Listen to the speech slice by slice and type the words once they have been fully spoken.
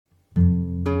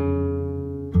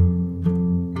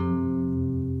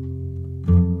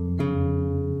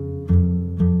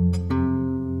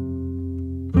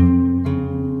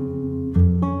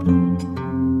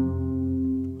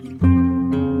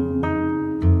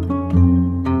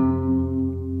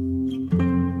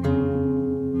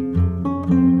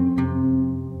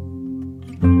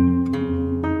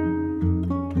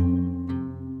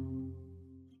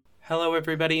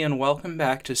everybody, and welcome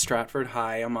back to Stratford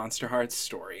High, a Monster Hearts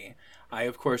story. I,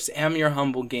 of course, am your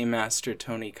humble game master,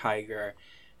 Tony Kiger,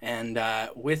 and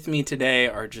with me today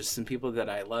are just some people that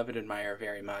I love and admire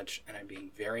very much, and I'm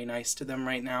being very nice to them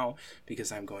right now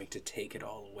because I'm going to take it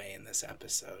all away in this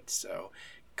episode. So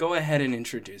go ahead and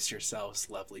introduce yourselves,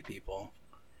 lovely people.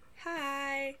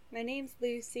 Hi, my name's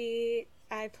Lucy.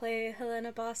 I play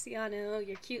Helena Bassiano,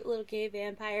 your cute little gay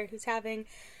vampire who's having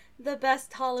the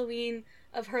best Halloween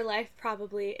of her life,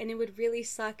 probably, and it would really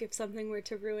suck if something were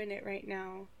to ruin it right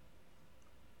now.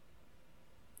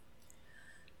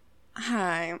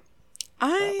 Hi.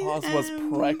 That pause was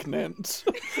pregnant.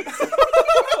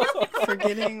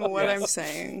 Forgetting what I'm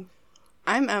saying.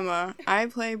 I'm Emma. I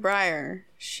play Briar.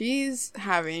 She's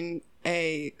having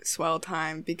a swell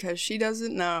time because she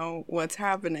doesn't know what's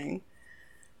happening.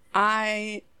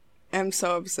 I am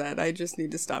so upset. I just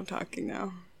need to stop talking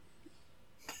now.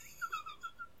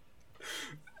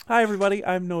 Hi everybody,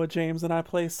 I'm Noah James and I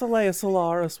play Soleil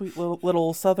Solar, a sweet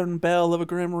little southern belle of a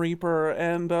Grim Reaper,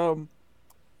 and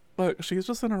look, she's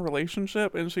just in a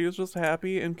relationship and she's just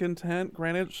happy and content.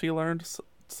 Granted, she learned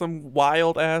some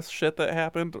wild ass shit that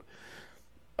happened.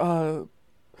 Yeah,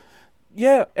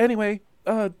 anyway,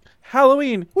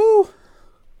 Halloween, woo!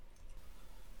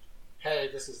 Hey,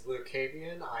 this is Luke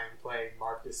Cavian. I am playing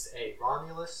Marcus A.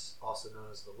 Romulus, also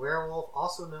known as the Werewolf,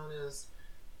 also known as...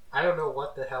 I don't know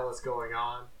what the hell is going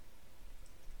on,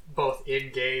 both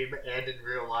in-game and in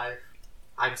real life.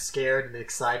 I'm scared and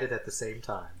excited at the same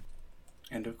time.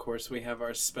 And of course we have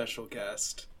our special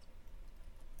guest.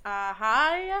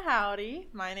 Hi, howdy.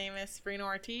 My name is Sabrina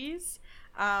Ortiz.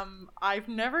 I've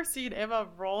never seen Emma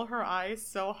roll her eyes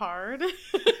so hard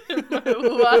in my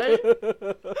life.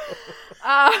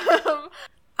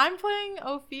 I'm playing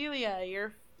Ophelia,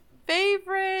 your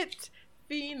favorite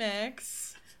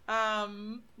Phoenix.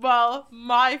 Well,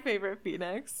 my favorite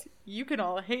Phoenix. You can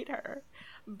all hate her.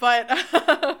 But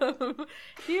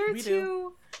here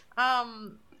to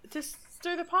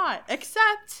stir the pot.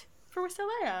 Except for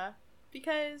Wistalea.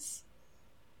 Because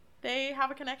they have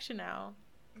a connection now.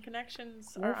 And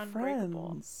connections are unbreakable.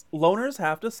 Friends. Loners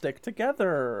have to stick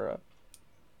together.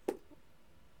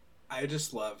 I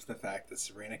just love the fact that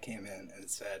Sabrina came in and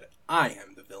said, I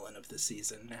am the villain of the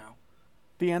season now.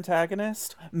 The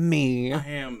antagonist? Me. I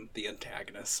am the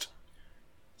antagonist.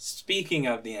 Speaking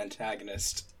of the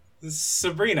antagonist,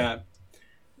 Sabrina,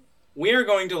 we are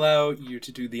going to allow you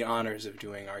to do the honors of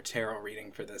doing our tarot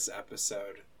reading for this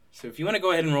episode. So if you want to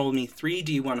go ahead and roll me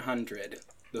 3d100,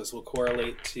 those will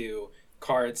correlate to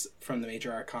cards from the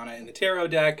major arcana in the tarot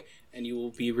deck, and you will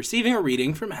be receiving a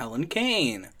reading from Helen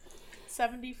Kane.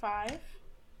 75,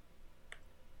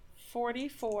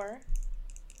 44,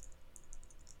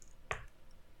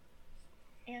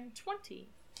 and 20.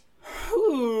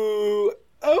 Ooh,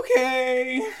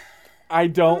 okay. I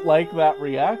don't like that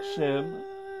reaction.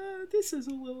 This is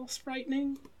a little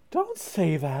frightening. Don't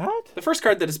say that. The first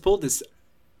card that is pulled is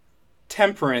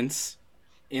Temperance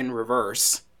in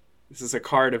reverse. This is a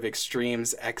card of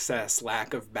extremes, excess,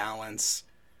 lack of balance.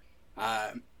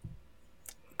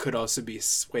 Could also be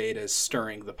swayed as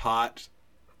stirring the pot.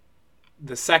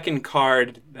 The second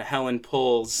card that Helen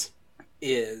pulls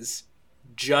is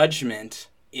Judgment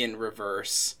in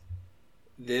reverse.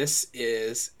 This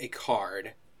is a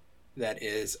card that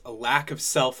is a lack of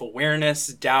self-awareness,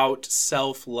 doubt,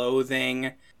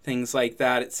 self-loathing, things like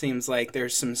that. It seems like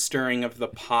there's some stirring of the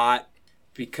pot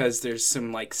because there's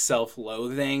some, like,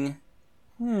 self-loathing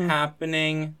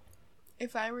happening.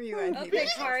 If I were you, I'd hate Okay,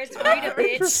 myself cards, too. read a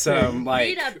bitch. Some,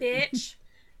 like, Read a bitch.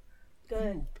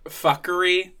 Good.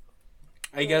 fuckery,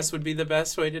 I guess would be the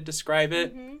best way to describe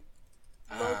it.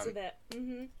 Mm-hmm. Loads of it.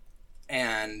 Mm-hmm.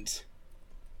 And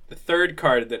the third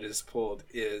card that is pulled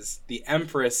is the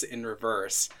Empress in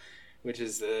reverse, which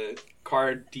is the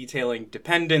card detailing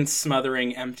dependence,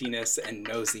 smothering, emptiness, and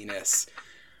nosiness.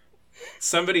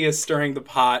 Somebody is stirring the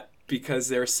pot because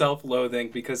they're self-loathing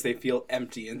because they feel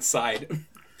empty inside.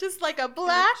 Just like a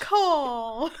black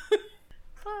hole.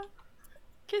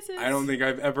 Kisses. I don't think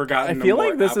I've ever gotten I feel a more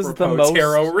like this is the apropos most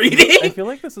tarot reading. I feel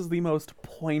like this is the most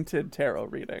pointed tarot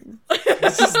reading.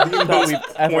 This is the that most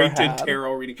we've ever pointed had.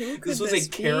 tarot reading. could This was this a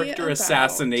be character about?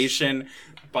 assassination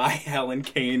by Helen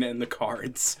Kane and the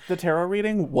cards. The tarot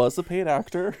reading was a paid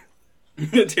actor.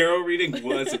 The tarot reading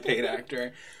was a paid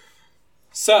actor.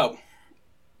 So,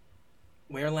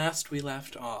 where last we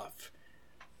left off,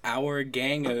 our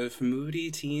gang of moody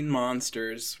teen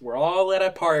monsters were all at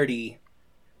a party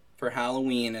for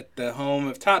Halloween at the home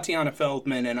of Tatiana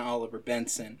Feldman and Oliver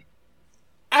Benson.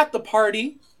 At the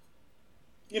party,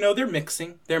 you know, they're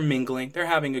mixing, they're mingling, they're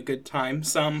having a good time,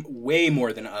 some way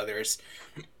more than others.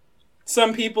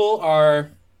 Some people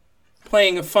are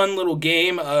playing a fun little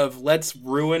game of let's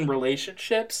ruin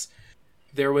relationships.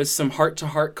 There was some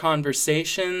heart-to-heart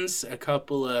conversations, a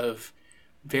couple of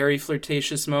very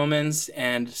flirtatious moments,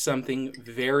 and something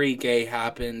very gay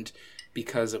happened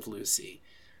because of Lucy.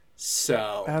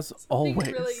 So, As always,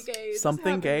 really gay just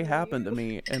something gay happened happened to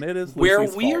me, and it is where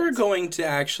Lucy's we fault. are going to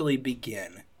actually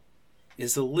begin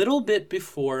is a little bit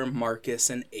before Marcus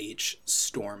and H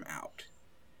storm out.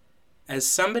 As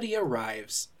somebody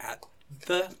arrives at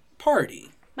the party.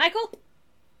 Michael?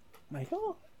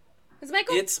 Michael? Is it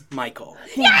Michael? It's Michael.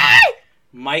 Yay!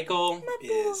 Michael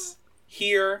is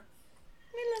here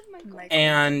I love Michael. Michael,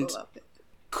 and love it.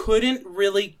 couldn't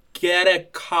really get a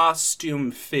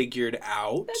costume figured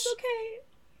out. That's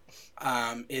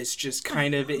okay. Is just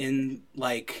kind of in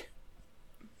like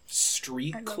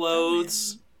street I love that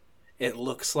clothes. It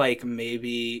looks like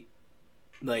maybe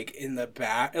like in the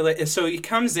back. So he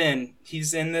comes in,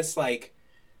 he's in this like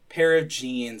pair of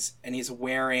jeans and he's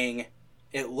wearing,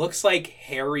 it looks like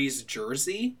Harry's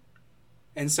jersey.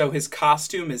 And so his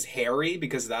costume is Harry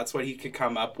because that's what he could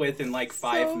come up with in like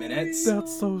 5 minutes.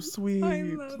 That's so sweet.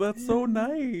 love That's so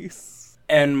nice.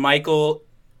 And Michael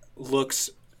looks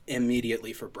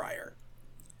immediately for Briar.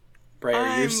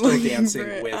 Briar, you're I'm still looking dancing for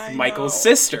it, with I Michael's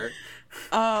know. sister.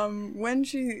 When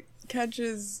she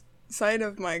catches sight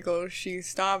of Michael, she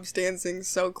stops dancing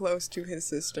so close to his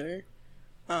sister.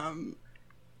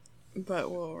 But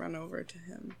we'll run over to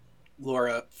him.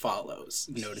 Laura follows,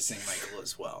 noticing Michael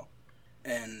as well.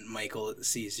 And Michael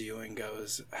sees you and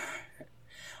goes,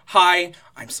 "Hi,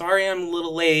 I'm sorry I'm a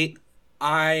little late.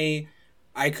 I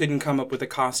couldn't come up with a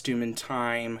costume in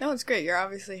time." No, it's great. You're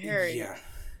obviously Harry. Yeah.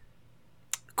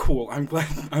 Cool. I'm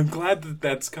glad that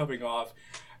that's coming off.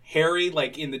 Harry,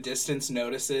 like, in the distance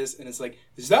notices and is like,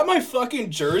 "Is that my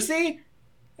fucking jersey?"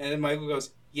 And then Michael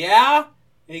goes, "Yeah."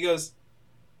 And he goes,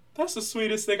 "That's the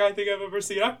sweetest thing I think I've ever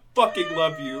seen. I fucking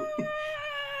love you."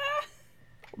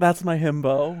 That's my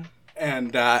himbo.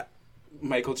 And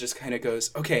Michael just kind of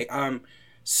goes, "Okay,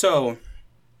 so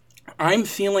I'm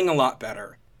feeling a lot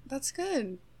better. That's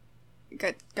good.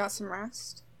 Got some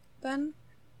rest, then?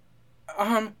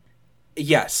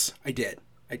 Yes, I did.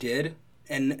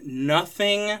 And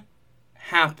nothing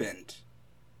happened,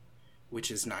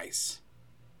 which is nice.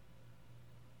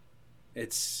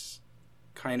 It's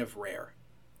kind of rare."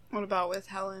 What about with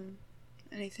Helen?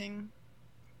 Anything?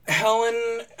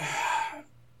 Helen,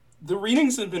 the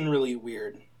readings have been really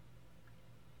weird.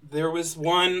 There was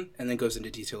one, and then goes into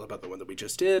detail about the one that we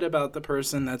just did, about the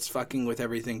person that's fucking with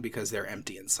everything because they're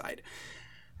empty inside.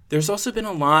 There's also been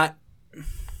a lot...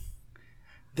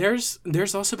 There's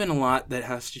also been a lot that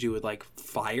has to do with, like,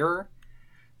 fire.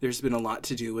 There's been a lot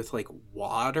to do with, like,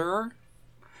 water.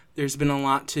 There's been a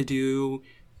lot to do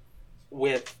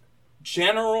with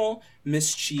general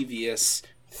mischievous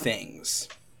things,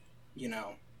 you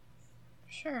know.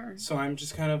 Sure. So I'm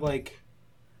just kind of like,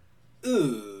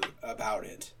 ooh, about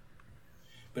it.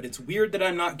 But it's weird that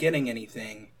I'm not getting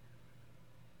anything.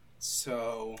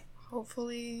 So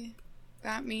Hopefully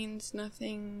that means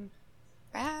nothing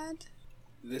bad.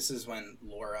 this is when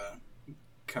Laura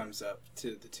comes up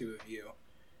to the two of you.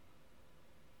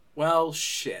 "Well,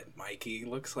 shit, Mikey.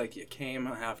 Looks like you came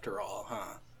after all,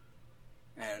 huh?"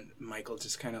 And Michael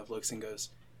just kind of looks and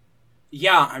goes,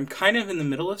 "Yeah, I'm kind of in the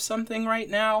middle of something right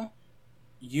now.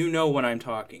 You know what I'm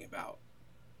talking about."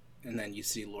 And then you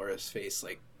see Laura's face,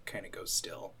 like, kind of go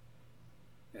still.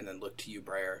 And then look to you,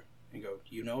 Briar, and go,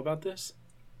 "You know about this?"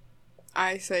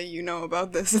 I say you know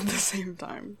about this at the same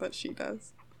time that she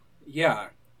does. "Yeah,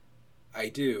 I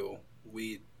do.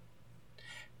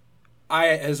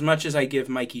 As much as I give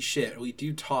Mikey shit, we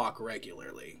do talk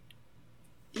regularly."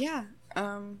 Yeah,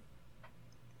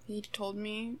 he told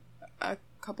me a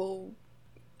couple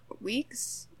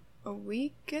weeks, a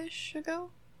weekish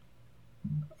ago.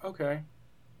 Okay.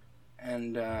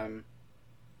 And,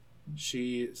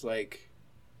 she's like,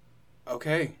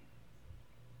 "Okay,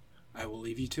 I will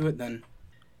leave you to it then."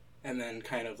 And then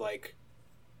kind of like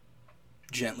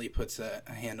gently puts a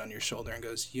hand on your shoulder and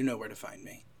goes, "You know where to find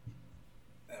me."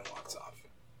 And walks off.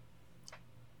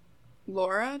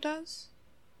 Laura does?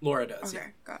 Laura does,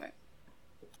 Okay, got it.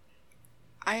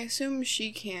 I assume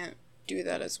she can't do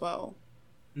that as well.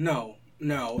 yeah.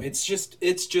 No, it's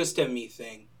just a me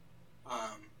thing.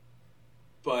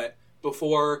 But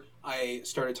before I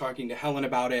started talking to Helen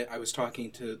about it, I was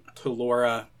talking to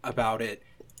Laura about it,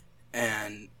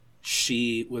 and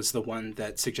she was the one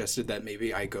that suggested that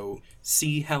maybe I go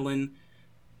see Helen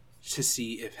to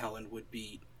see if Helen would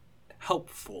be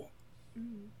helpful.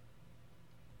 Mm.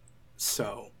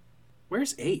 So,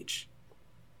 where's H?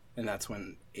 And that's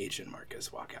when H and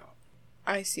Marcus walk out.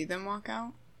 I see them walk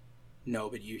out. No,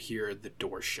 but you hear the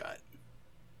door shut.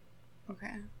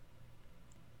 Okay.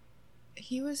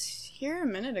 He was here a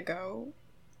minute ago.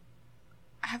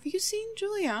 Have you seen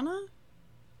Juliana?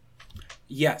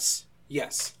 Yes,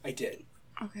 I did.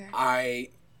 Okay.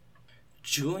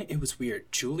 It was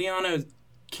weird. Juliana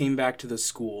came back to the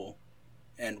school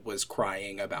and was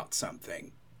crying about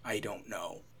something. I don't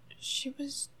know. She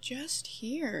was just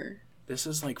here. This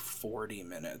is like 40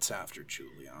 minutes after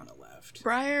Juliana left.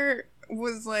 Briar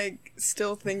was, like,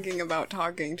 still thinking about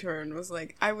talking to her and was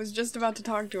like, I was just about to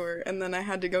talk to her and then I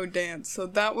had to go dance. So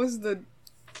that was the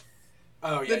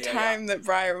time that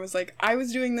Briar was like, I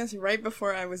was doing this right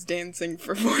before I was dancing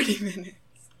for 40 minutes.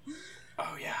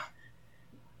 Oh, yeah.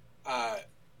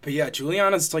 But yeah,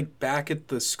 Juliana's, like, back at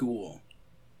the school.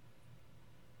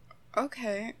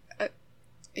 Okay.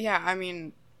 Yeah, I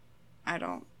mean,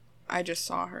 I just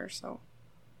saw her, so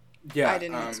Yeah, I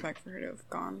didn't expect for her to have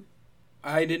gone.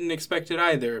 I didn't expect it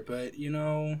either, but, you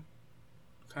know,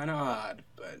 kind of odd.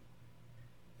 But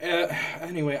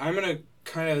anyway, I'm going to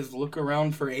kind of look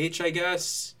around for H, I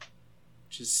guess.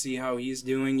 Just see how he's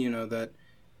doing, you know, that...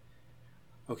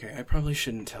 Okay, I probably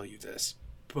shouldn't tell you this,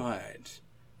 but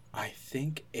I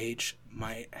think H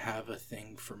might have a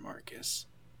thing for Marcus.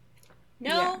 No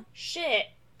Yeah. shit.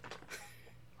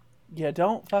 Yeah,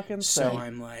 don't fucking say. So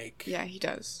I'm like... Yeah, he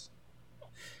does.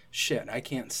 Shit, I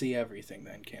can't see everything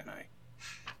then, can I?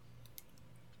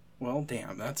 Well,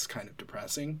 damn, that's kind of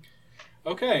depressing.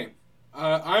 Okay,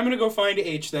 I'm gonna go find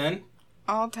H then.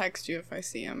 I'll text you if I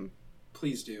see him.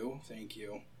 Please do, thank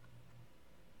you.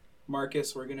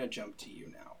 Marcus, we're gonna jump to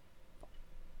you now.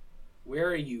 Where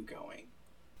are you going?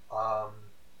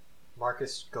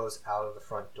 Marcus goes out of the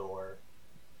front door,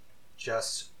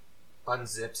 just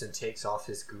unzips and takes off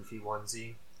his goofy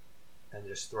onesie, and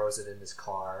just throws it in his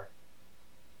car,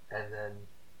 and then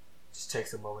just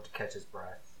takes a moment to catch his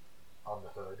breath on the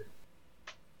hood.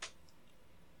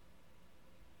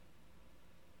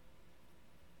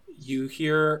 You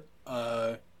hear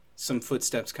some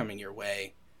footsteps coming your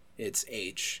way. It's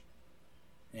H.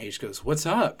 And H goes, "What's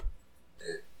up?"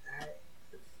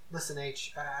 Listen,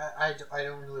 H, I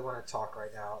don't really want to talk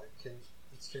right now.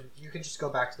 You can just go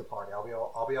back to the party.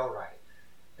 I'll be all right.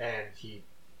 And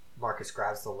Marcus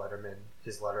grabs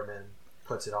his Letterman,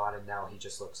 puts it on, and now he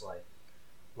just looks like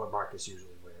what Marcus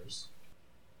usually wears.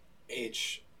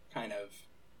 H kind of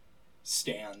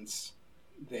stands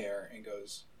there and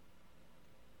goes,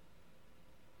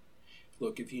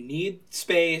 "Look, if you need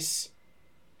space,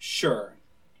 sure.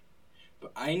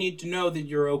 But I need to know that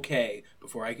you're okay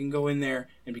before I can go in there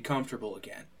and be comfortable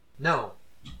again." No,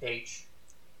 H,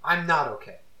 I'm not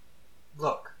okay.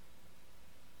 Look,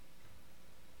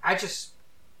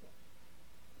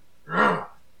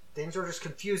 things are just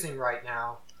confusing right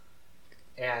now,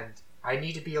 and I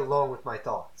need to be alone with my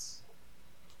thoughts.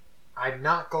 I'm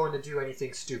not going to do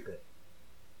anything stupid.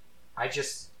 I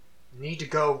just need to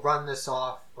go run this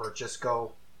off, or just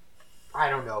go, I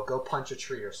don't know, go punch a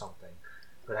tree or something.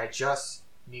 But I just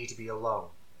need to be alone.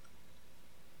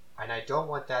 And I don't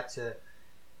want that to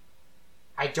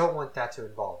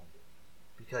involve you.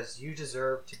 Because you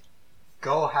deserve to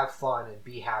go have fun and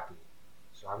be happy.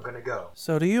 So I'm gonna go.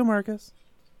 So do you, Marcus.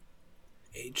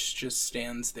 H just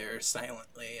stands there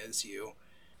silently as you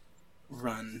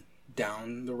run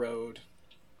down the road.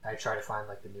 I try to find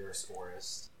like the nearest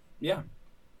forest. Yeah.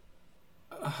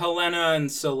 Helena and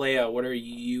Solea, what are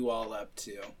you all up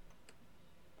to?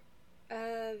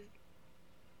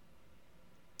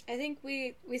 I think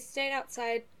we stayed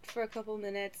outside for a couple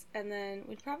minutes, and then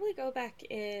we'd probably go back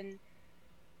in,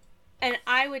 and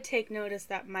I would take notice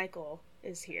that Michael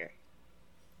is here.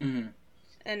 Mm-hmm.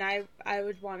 And I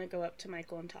would want to go up to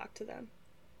Michael and talk to them.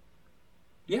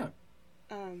 Yeah.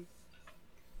 Yeah,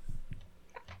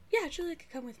 Julia could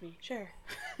come with me, sure.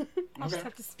 I'll just Okay.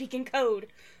 have to speak in code.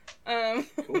 Cool.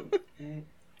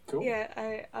 Cool.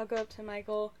 Yeah, I'll go up to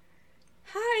Michael.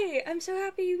 Hi, I'm so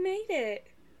happy you made it.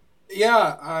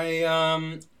 Yeah, I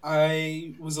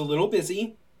was a little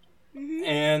busy, Mm-hmm.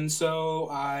 and so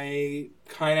I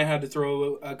kind of had to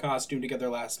throw a costume together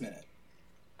last minute.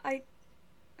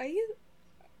 Are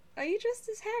you dressed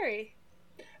as Harry?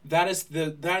 That is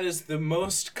the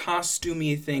most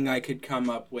costumey thing I could come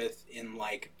up with in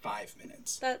like 5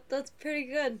 minutes. That's pretty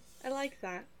good. I like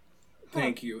that.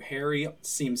 Thank you. Harry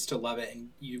seems to love it, and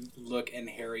you look, and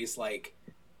Harry's like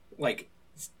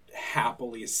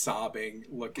happily sobbing,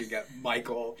 looking at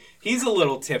Michael. He's a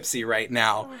little tipsy right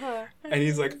now, Uh-huh. and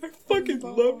he's like, "I fucking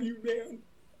love you, man.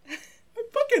 I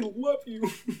fucking love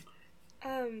you."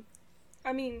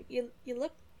 I mean, you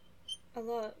look a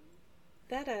lot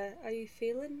better. Are you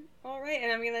feeling all right?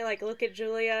 And I'm gonna like look at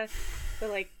Julia, but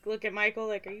like look at Michael.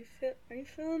 Like, are you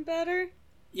feeling better?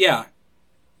 Yeah,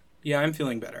 I'm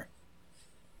feeling better.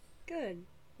 Good.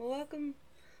 Well, welcome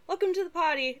to the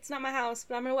party. It's not my house,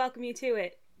 but I'm gonna welcome you to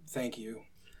it. Thank you.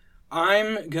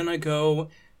 I'm gonna go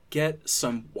get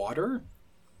some water.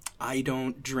 I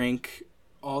don't drink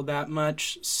all that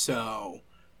much, so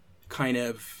kind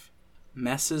of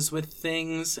messes with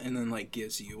things and then like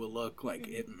gives you a look like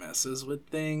it messes with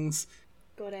things.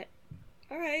 Got it.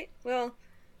 Alright, well,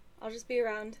 I'll just be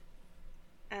around.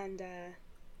 And,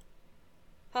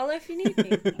 holla if you need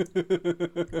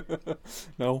me.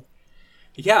 No.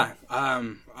 Yeah,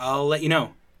 I'll let you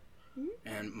know.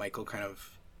 And Michael kind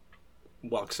of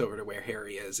walks over to where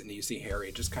Harry is, and you see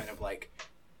Harry just kind of like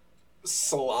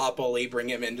sloppily bring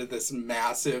him into this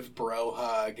massive bro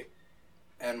hug.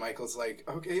 And Michael's like,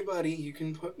 okay, buddy, you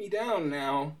can put me down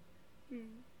now.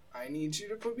 I need you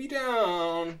to put me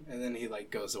down. And then he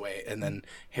like goes away, and then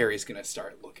Harry's gonna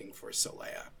start looking for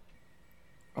Soleil.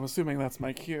 I'm assuming that's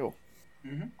my cue.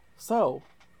 Mm-hmm. So,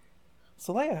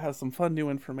 Soleil has some fun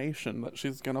new information that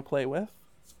she's gonna play with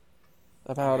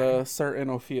about a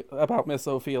certain about Miss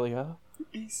Ophelia.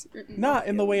 Not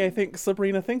in the way I think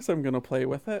Sabrina thinks I'm gonna play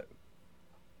with it.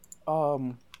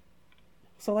 Soleil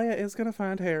is gonna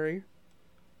find Harry,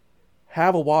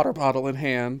 have a water bottle in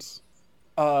hand,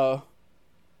 walk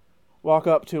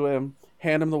up to him,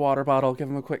 hand him the water bottle, give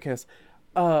him a quick kiss.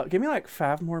 Give me like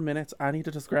 5 more minutes. I need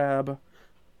to just grab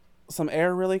some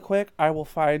air really quick. I will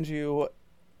find you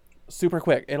super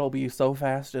quick. It'll be so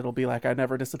fast. It'll be like I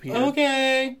never disappeared.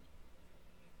 Okay.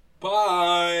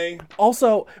 Bye.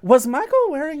 Also, was Michael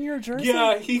wearing your jersey?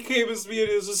 Yeah, he came as me and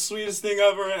it was the sweetest thing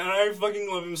ever, and I fucking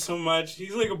love him so much.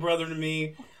 He's like a brother to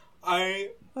me.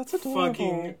 That's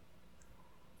adorable.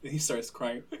 He starts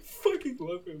crying. I fucking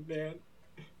love him, man.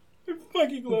 I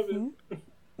fucking love him.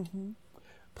 Mm-hmm.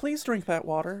 Please drink that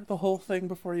water, the whole thing,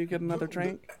 before you get another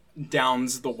drink.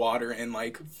 Downs the water in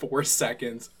like 4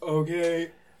 seconds.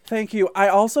 Okay. Thank you. I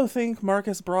also think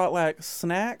Marcus brought like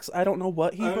snacks. I don't know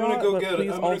what he brought, but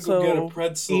please also go get a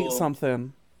pretzel. eat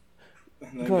something.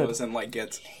 And then Good. goes and like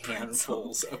gets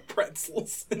handfuls of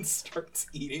pretzels and starts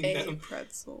eating them.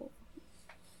 Pretzel.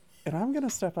 And I'm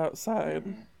gonna step outside,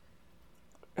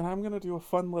 and I'm gonna do a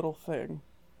fun little thing.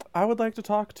 I would like to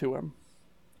talk to him.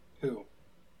 Who?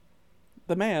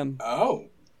 The man. Oh.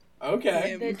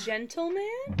 Okay. The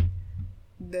gentleman?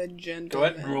 The gentleman. Go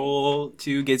ahead and roll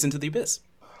to gaze into the abyss.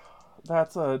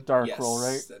 That's a dark Yes, roll,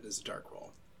 right? that is a dark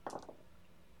roll.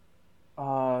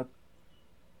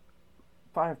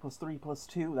 5 + 3 +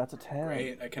 2, that's a 10.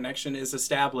 Great, a connection is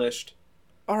established.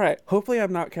 Alright, hopefully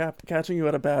I'm not catching you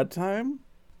at a bad time.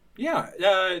 Yeah,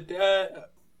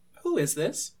 who is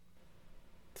this?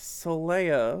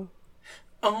 Soleil.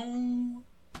 Oh,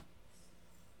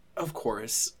 of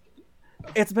course.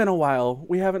 It's been a while.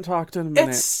 We haven't talked in a minute.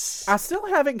 It's... I still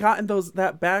haven't gotten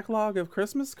that backlog of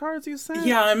Christmas cards you sent.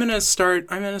 Yeah, I'm gonna start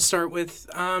with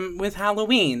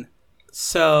Halloween.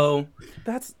 So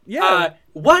That's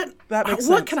what that makes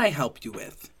what sense. can I help you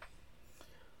with?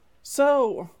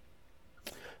 So,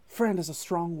 friend is a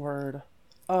strong word.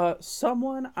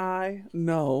 Someone I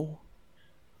know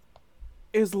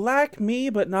is like me,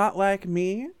 but not like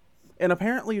me, and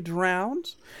apparently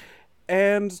drowned.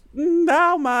 And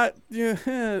now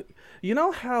you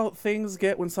know how things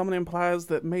get when someone implies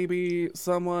that maybe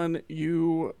someone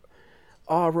you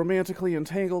are romantically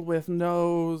entangled with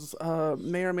knows,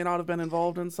 may or may not have been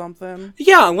involved in something?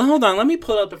 Yeah, well, hold on. Let me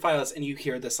pull up the files, and you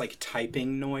hear this like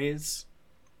typing noise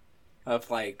of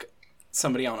like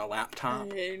somebody on a laptop.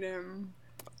 I hate him.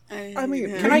 I mean,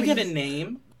 Can I get a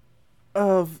name?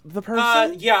 Of the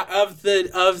person? Yeah, of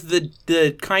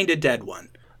the kind of dead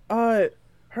one.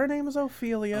 Her name is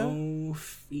Ophelia.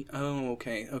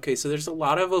 Okay. Okay, so there's a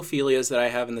lot of Ophelias that I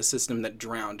have in the system that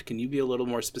drowned. Can you be a little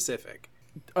more specific?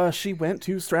 She went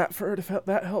to Stratford, if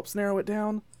that helps narrow it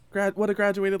down. Would have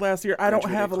graduated last year. I don't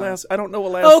know a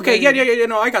last Okay, name. yeah,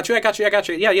 no, I got you.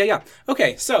 Yeah.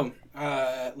 Okay, so,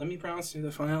 let me browse through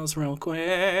the files real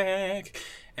quick.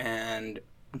 And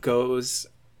goes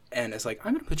and is like,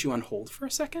 I'm going to put you on hold for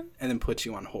a second, and then puts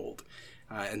you on hold.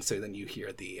 And so then you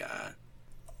hear the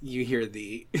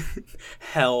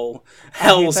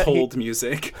hell's hold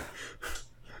music.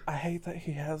 I hate that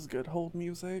he has good hold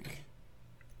music.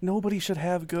 Nobody should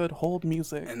have good hold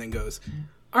music. And then goes,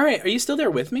 all right, are you still there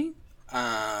with me?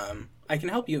 I can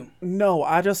help you. No,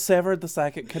 I just severed the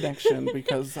psychic connection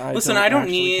because I Listen, don't I don't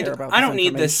actually need care about I this don't need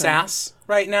the information. sass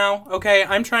right now. Okay,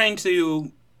 I'm trying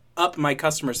to up my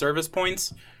customer service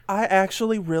points. I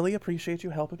actually really appreciate you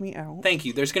helping me out. Thank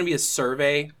you. There's going to be a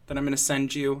survey that I'm going to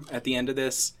send you at the end of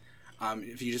this.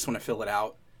 If you just want to fill it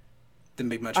out, then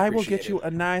be much appreciated. I will get you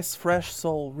a nice fresh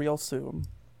soul real soon.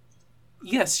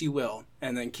 Yes, you will.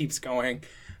 And then keeps going.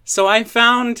 So I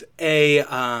found a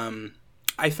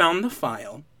I found the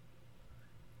file.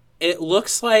 It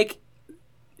looks like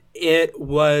it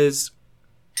was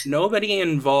nobody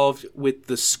involved with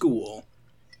the school.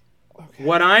 Okay.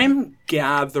 What I'm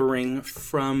gathering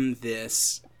from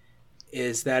this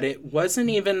is that it wasn't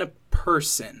even a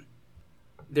person.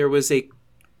 There was a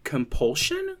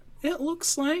compulsion, it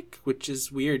looks like, which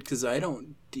is weird because I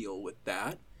don't deal with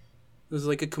that. It was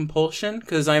like a compulsion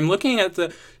because I'm looking at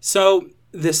the... So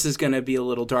this is going to be a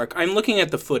little dark. I'm looking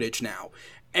at the footage now.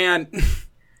 And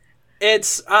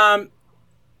it's...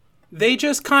 They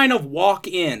just kind of walk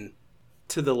in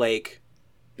to the lake.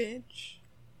 Bitch.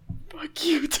 Fuck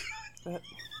you.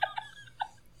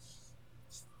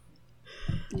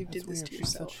 You did this Weird. to She said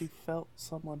yourself. she felt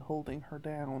someone holding her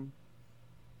down.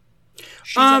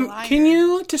 She's a liar. Can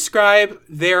you describe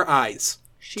their eyes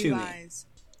She to me? lies.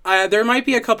 There might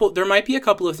be a couple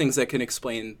of things that can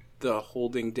explain the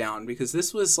holding down, because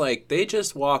this was like they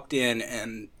just walked in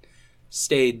and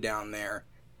stayed down there.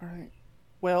 All right.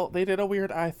 Well, they did a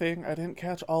weird eye thing. I didn't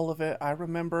catch all of it. I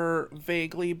remember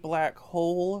vaguely black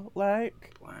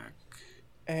hole-like. Black.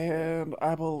 And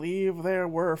I believe there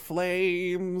were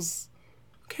flames.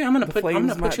 Okay, I'm gonna The put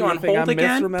flames might you be a on thing hold I'm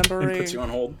again. misremembering. And put you on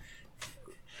hold.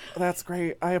 That's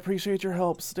great. I appreciate your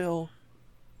help still.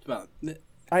 About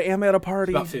I am at a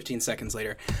party. about 15 seconds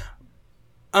later.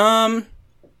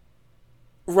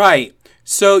 Right.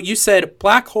 So you said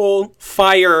black hole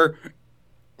fire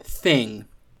thing,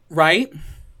 right?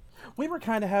 We were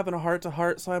kind of having a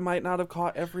heart-to-heart, so I might not have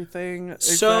caught everything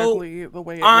So, exactly the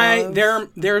way it was.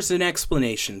 There's an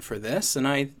explanation for this, and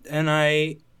I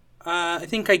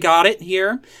think I got it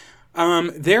here.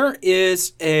 There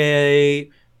is a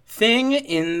thing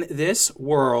in this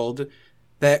world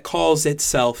that calls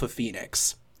itself a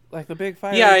phoenix. Like the big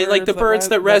fire. Yeah, like the birds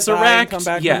that die and resurrect. come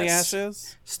back Yes. from the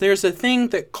ashes. So there's a thing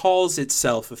that calls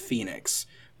itself a phoenix,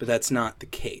 but that's not the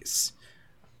case.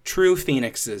 True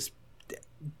phoenixes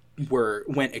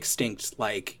went extinct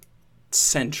like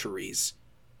centuries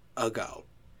ago.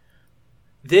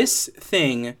 This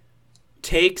thing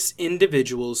takes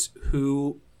individuals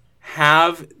who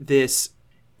have this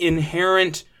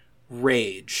inherent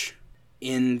rage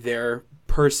in their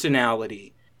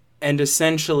personality and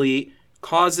essentially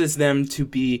causes them to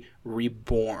be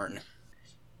reborn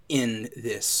in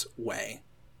this way.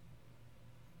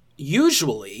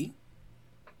 Usually,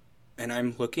 and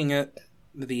I'm looking at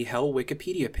the Hell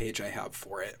Wikipedia page I have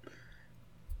for it,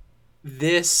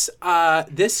 this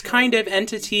kind of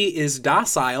entity is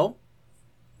docile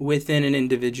within an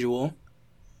individual,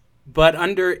 but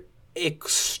under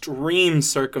extreme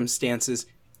circumstances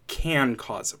can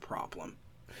cause a problem.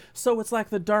 So it's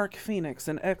like the Dark Phoenix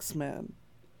in X-Men.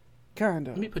 Kind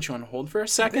of. Let me put you on hold for a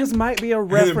second. This might be a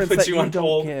reference Put that you you on don't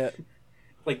hold. get.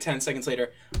 Like 10 seconds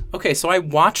later. Okay, so I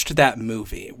watched that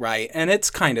movie, right? And it's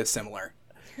kind of similar.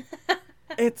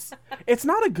 It's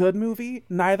not a good movie.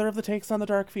 Neither of the takes on the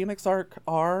Dark Phoenix arc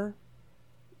are.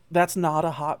 That's not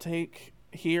a hot take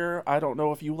here. I don't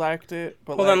know if you liked it,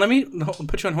 but Hold on, let me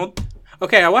put you on hold.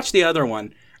 Okay, I watched the other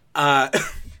one. Yeah,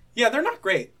 they're not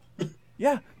great.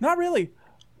 Yeah, not really.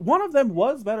 One of them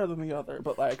was better than the other,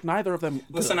 but like neither of them.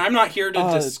 Listen, good. I'm not here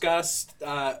to discuss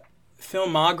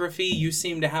filmography. You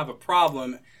seem to have a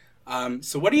problem.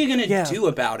 So what are you going to do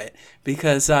about it?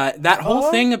 Because that whole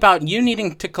thing about you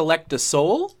needing to collect a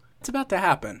soul, it's about to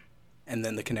happen. And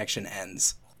then the connection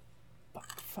ends.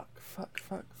 Fuck.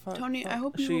 Tony, I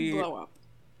hope you will blow up.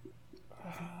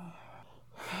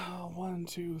 1,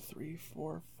 2, 3,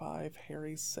 4, 5.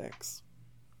 Harry's 6.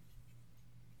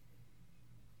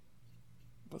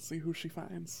 Let's see who she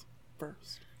finds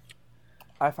first.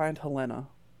 I find Helena.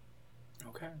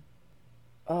 Okay.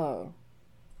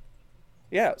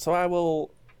 Yeah, so I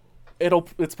will...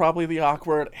 It's probably the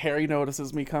awkward, Harry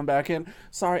notices me come back in.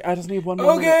 Sorry, I just need one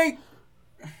more minute. Okay!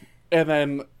 And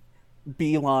then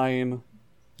beeline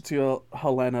to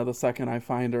Helena the second I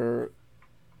find her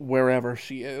wherever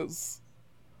she is.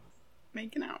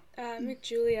 Making out. Meet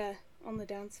Julia on the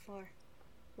dance floor.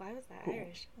 Why was that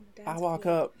Irish? On the dance I walk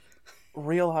floor. up,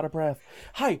 real out of breath.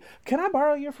 Hi, can I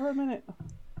borrow you for a minute?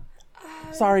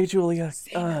 Sorry, Julia.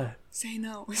 Say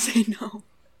no. Say no.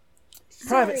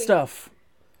 Private Sorry. stuff.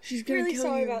 She's gonna Really kill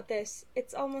sorry you. about this.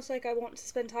 It's almost like I want to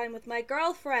spend time with my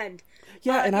girlfriend.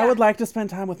 Yeah, and I yeah. would like to spend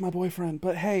time with my boyfriend,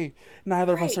 but hey,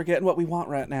 neither of us Right. are getting what we want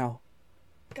right now.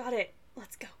 Got it.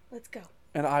 Let's go.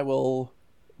 And I will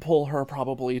pull her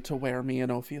probably to where me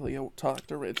and Ophelia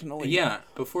talked originally. Yeah,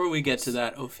 before we get to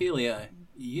that, Ophelia,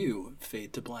 you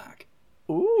fade to black.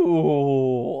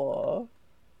 Ooh.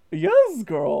 Yes,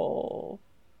 girl.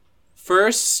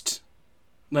 First,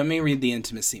 let me read the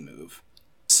intimacy move.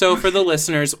 So for the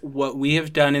listeners, what we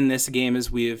have done in this game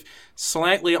is we have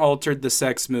slightly altered the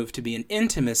sex move to be an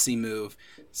intimacy move,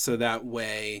 so that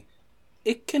way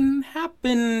it can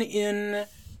happen in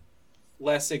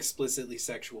less explicitly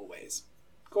sexual ways.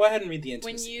 Go ahead and read the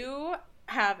intimacy. When you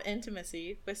have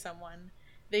intimacy with someone,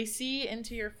 they see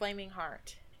into your flaming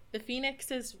heart. The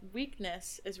phoenix's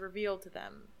weakness is revealed to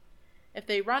them. If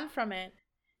they run from it,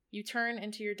 you turn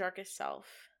into your darkest self.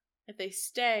 If they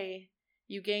stay,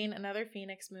 you gain another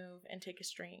phoenix move and take a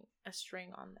string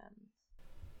on them.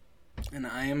 And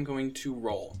I am going to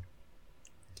roll.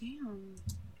 Damn.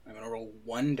 I'm going to roll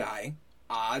 1 die.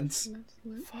 Odds.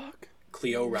 Fuck.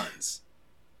 Cleo runs.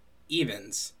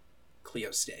 Evens.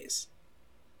 Cleo stays.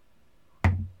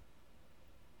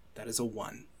 That is a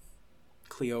 1.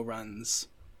 Cleo runs.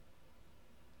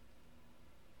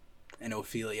 And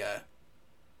Ophelia,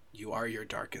 you are your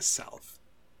darkest self.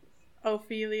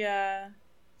 Ophelia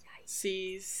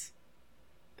sees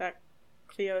that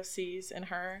Cleo sees in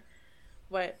her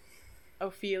what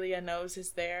Ophelia knows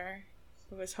is there.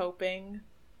 Was hoping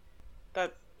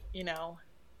that,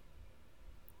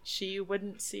 she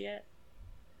wouldn't see it.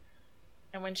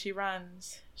 And when she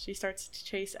runs, she starts to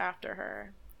chase after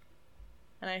her.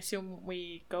 And I assume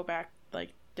we go back,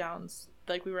 down,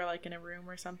 we were, in a room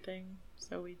or something.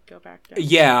 So we go back down.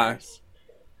 Yeah.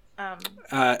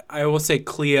 I will say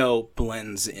Cleo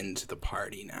blends into the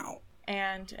party now.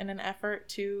 And in an effort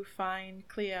to find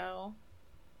Cleo,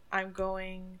 I'm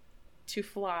going to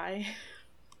fly.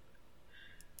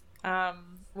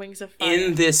 Wings of fire.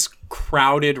 In this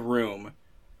crowded room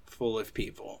full of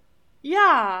people.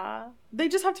 Yeah. They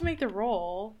just have to make the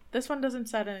roll. This one doesn't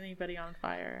set anybody on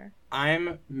fire.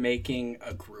 I'm making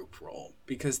a group roll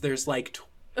because there's 12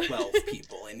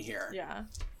 people in here. Yeah.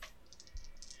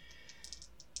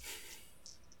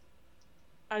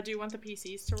 Do you want the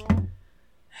PCs to roll?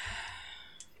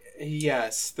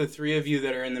 Yes, the 3 of you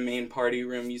that are in the main party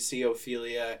room, you see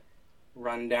Ophelia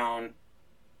run down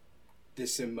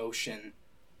this emotion.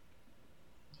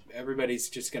 Everybody's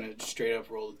just going to straight up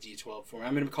roll a d12 for me.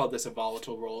 I'm going to call this a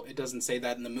volatile roll. It doesn't say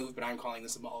that in the move, but I'm calling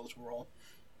this a volatile roll.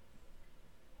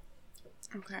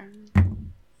 Okay.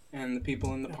 And the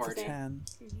people in the That's party. a 10.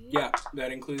 Yeah,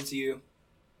 that includes you.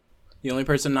 The only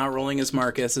person not rolling is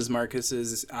Marcus, as Marcus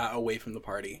is away from the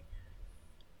party.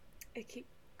 I keep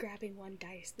grabbing 1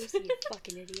 dice. Lucy, you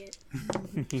fucking idiot.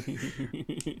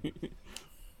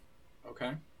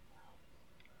 Okay.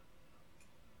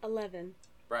 11.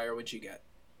 Briar, what'd you get?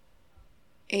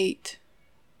 8.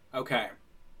 Okay.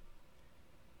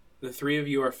 The 3 of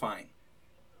you are fine.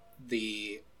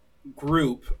 The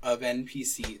group of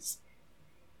NPCs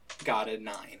got a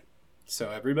 9. So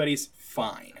everybody's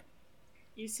fine.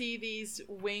 You see these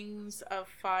wings of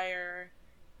fire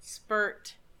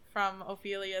spurt from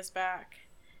Ophelia's back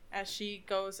as she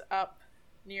goes up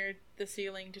near the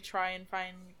ceiling to try and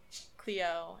find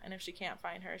Cleo. And if she can't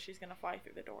find her, she's going to fly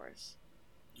through the doors.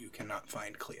 You cannot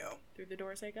find Cleo. Through the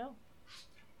doors I go.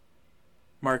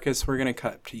 Marcus, we're going to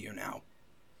cut to you now.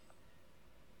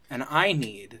 And I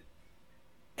need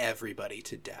everybody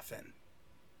to deafen.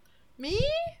 Me?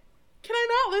 Can I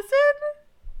not listen?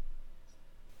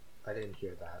 I didn't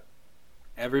hear that.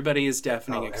 Everybody is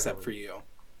deafening Oh, except everyone. for you.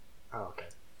 Oh, okay.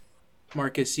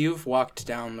 Marcus, you've walked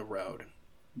down the road,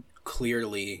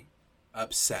 clearly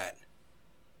upset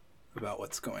about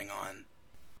what's going on.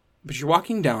 But you're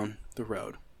walking down the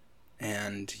road,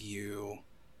 and you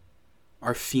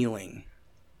are feeling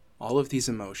all of these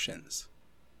emotions.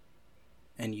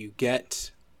 And you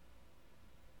get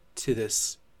to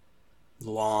this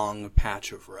long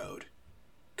patch of road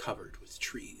covered with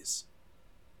trees.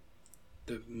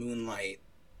 The moonlight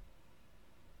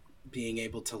being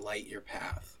able to light your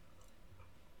path.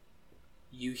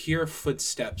 You hear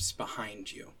footsteps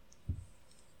behind you.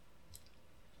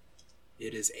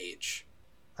 It is H.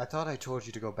 I thought I told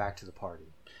you to go back to the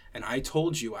party. And I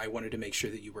told you I wanted to make sure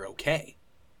that you were okay.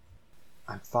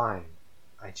 I'm fine.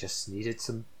 I just need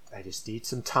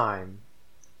some time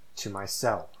to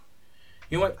myself.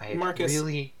 You know what, I Marcus?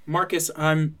 really... Marcus,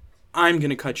 I'm going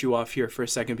to cut you off here for a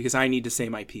second because I need to say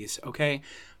my piece, okay?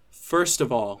 First of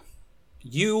all,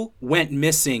 you went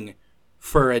missing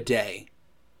for a day.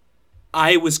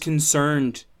 I was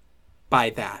concerned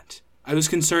by that. I was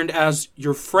concerned as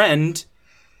your friend.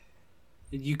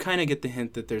 You kind of get the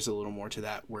hint that there's a little more to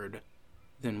that word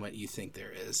than what you think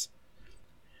there is.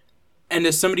 And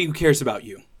as somebody who cares about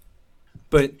you.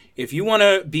 But if you want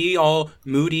to be all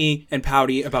moody and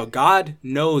pouty about God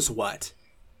knows what,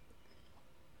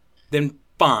 then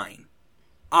fine.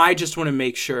 I just want to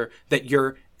make sure that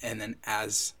you're... And then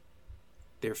as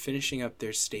they're finishing up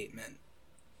their statement,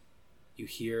 you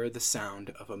hear the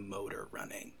sound of a motor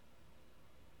running.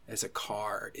 as a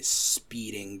car is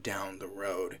speeding down the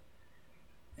road,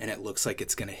 and it looks like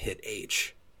it's going to hit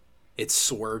H. It's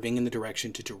swerving in the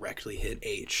direction to directly hit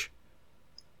H.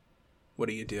 What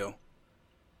do you do?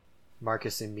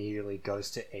 Marcus immediately goes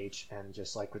to H and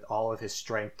just like with all of his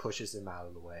strength pushes him out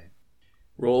of the way.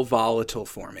 Roll volatile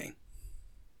for me.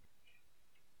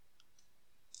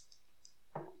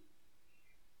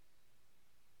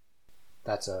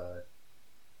 That's a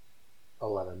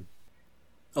 11.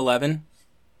 11?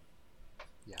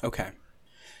 Yeah. Okay.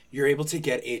 You're able to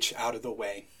get H out of the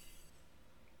way.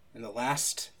 And the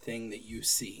last thing that you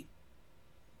see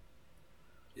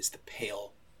is the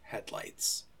pale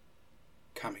headlights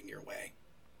coming your way.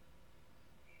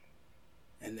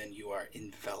 And then you are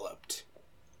enveloped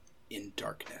in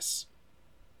darkness.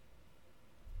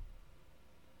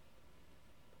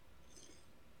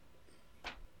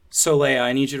 So, Leia,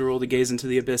 I need you to roll to gaze into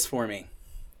the abyss for me.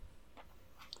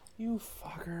 You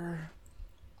fucker.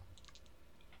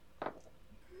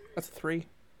 That's a 3.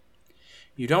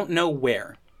 You don't know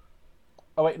where.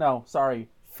 Oh, wait, no. Sorry.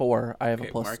 4. I have Okay,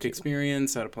 a plus mark 2.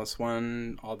 experience, add a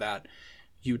 +1, all that.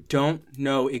 You don't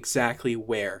know exactly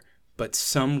where, but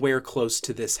somewhere close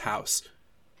to this house,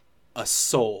 a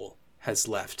soul has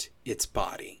left its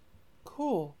body.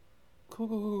 Cool.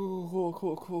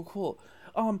 Cool.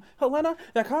 Helena,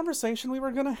 that conversation we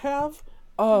were gonna have,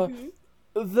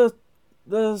 the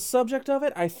subject of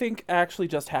it, I think actually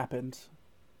just happened.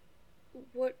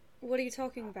 What are you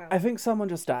talking about? I think someone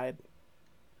just died.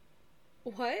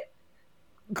 What?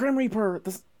 Grim Reaper,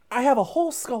 I have a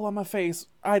whole skull on my face.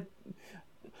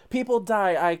 People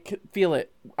die, I can feel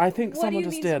it. I think What someone do you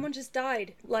just mean did. someone just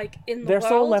died? Like, in the Their world?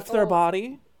 soul left their or-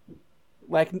 body,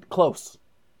 like, close.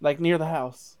 Like, near the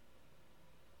house.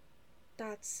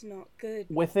 That's not good.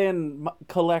 Within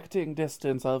collecting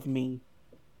distance of me.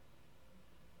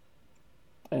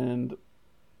 And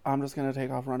I'm just gonna take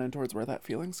off running towards where that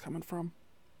feeling's coming from.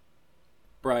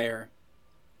 Briar,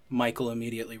 Michael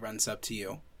immediately runs up to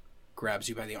you, grabs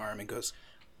you by the arm, and goes,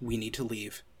 "We need to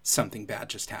leave. Something bad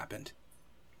just happened."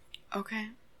 Okay.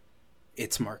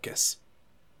 It's Marcus.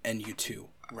 And you two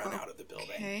run out of the building.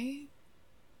 Okay.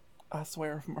 I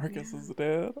swear if Marcus is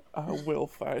dead, I will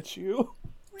fight you.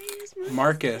 Where's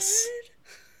Marcus, dad?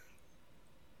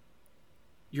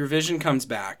 your vision comes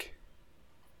back,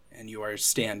 and you are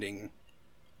standing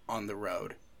on the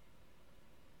road.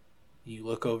 You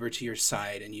look over to your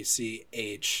side, and you see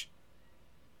H,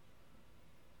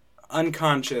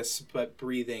 unconscious but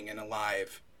breathing and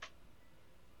alive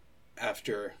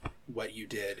after what you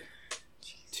did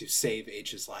to save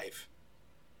H's life.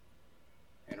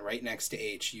 And right next to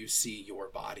H, you see your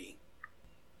body.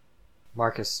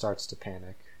 Marcus starts to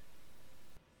panic.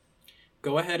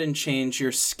 Go ahead and change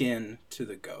your skin to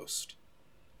the ghost.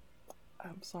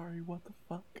 I'm sorry, what the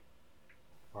fuck?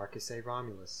 Marcus A.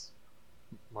 Romulus.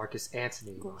 Marcus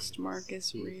Antony Ghost Romulus. Marcus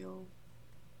He real.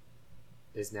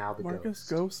 is now the Marcus ghost.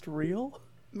 Ghost real?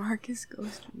 Marcus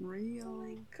Ghost Oh my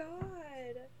real.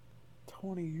 god.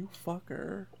 Tony, you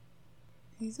fucker.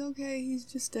 He's okay, he's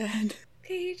just dead.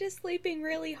 Okay, he's just sleeping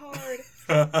really hard.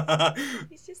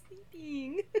 He's just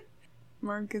sleeping.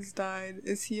 Marcus died.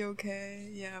 Is he okay?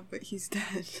 Yeah, but he's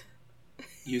dead.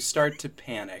 You start to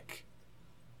panic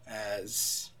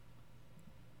as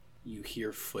you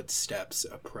hear footsteps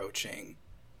approaching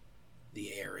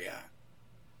the area.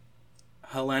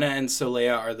 Helena and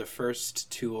Solea are the first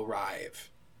to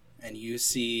arrive, and you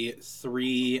see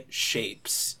 3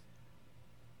 shapes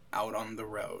out on the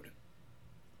road.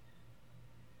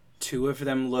 2 of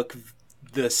them look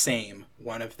the same.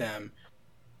 One of them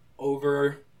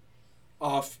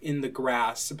off in the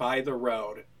grass by the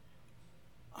road,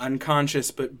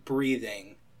 unconscious but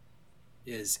breathing,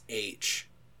 is H.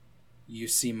 You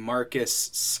see Marcus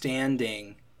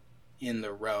standing in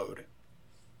the road.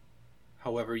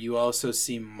 However, you also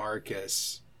see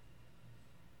Marcus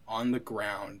on the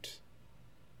ground,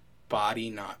 body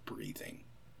not breathing.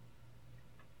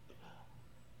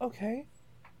 Okay.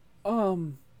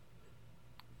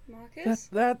 Marcus?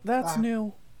 That's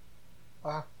new.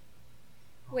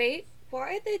 Wait,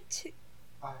 why are the two...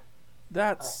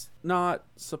 That's not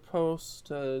supposed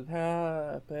to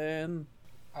happen.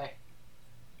 Oh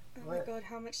my god,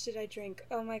 how much did I drink?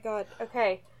 Oh my god,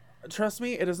 okay. Trust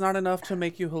me, it is not enough to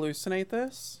make you hallucinate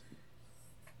this.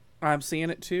 I'm seeing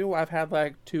it too. I've had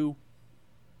like 2.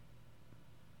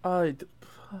 Go,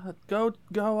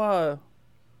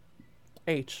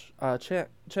 H, check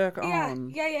on.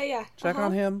 Yeah. Check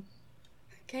on him.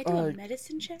 Can I do a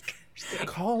medicine check?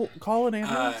 Call an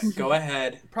ambulance. Go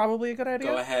ahead. Probably a good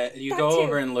idea. Go ahead. You That go too.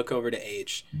 over and look over to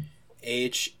H.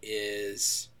 H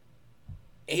is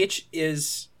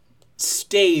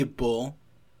stable.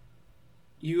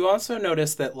 You also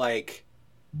notice that, like,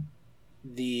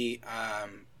 the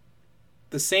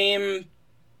same,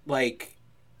 like,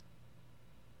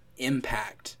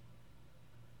 impact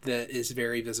that is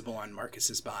very visible on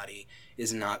Marcus's body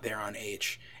is not there on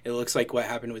H. It looks like what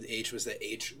happened with H was that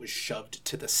H was shoved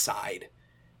to the side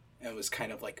and was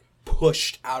kind of, like,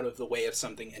 pushed out of the way of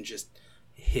something and just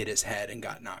hit his head and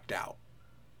got knocked out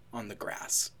on the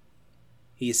grass.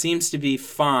 He seems to be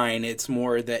fine. It's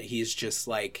more that he's just,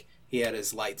 like, he had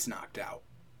his lights knocked out.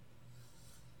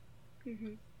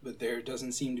 Mm-hmm. But there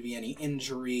doesn't seem to be any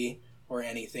injury or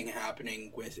anything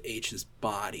happening with H's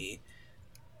body.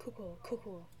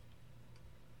 Cool.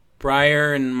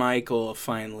 Briar and Michael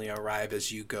finally arrive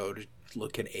as you go to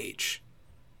look at H.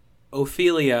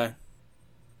 Ophelia,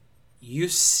 you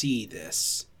see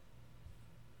this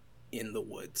in the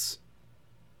woods,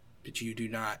 but you do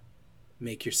not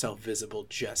make yourself visible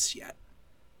just yet.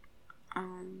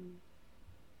 Can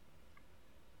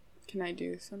I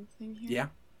do something here? Yeah,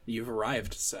 you've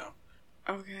arrived, so.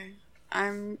 Okay.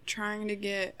 I'm trying to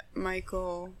get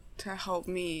Michael to help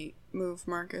me move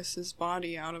Marcus's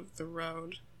body out of the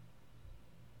road.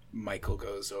 Michael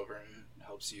goes over and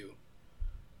helps you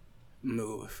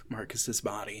move Marcus's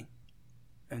body.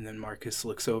 And then Michael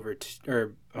looks over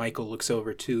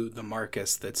to the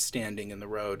Marcus that's standing in the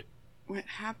road. What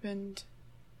happened?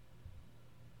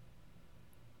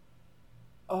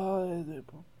 I'm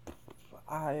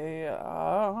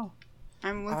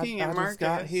looking at Marcus. Just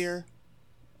got here.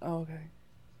 Okay.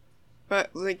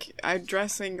 But, like,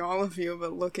 addressing all of you,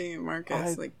 but looking at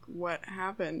Marcus, like, what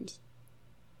happened?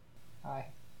 I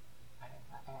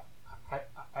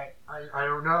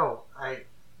don't know.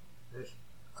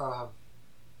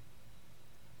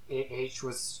 H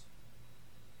was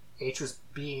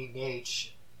being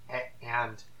H,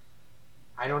 and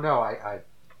I don't know. A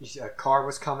car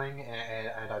was coming,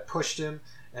 and I pushed him,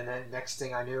 and then next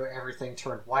thing I knew, everything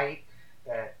turned white,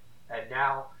 and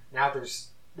now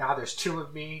there's two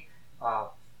of me.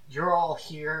 You're all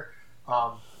here.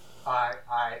 I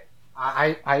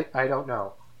don't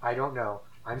know.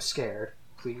 I'm scared.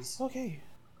 Please. Okay.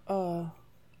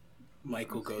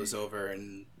 Michael goes over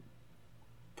and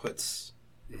puts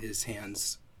his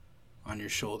hands on your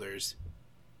shoulders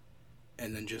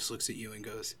and then just looks at you and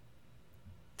goes,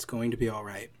 "It's going to be all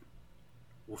right.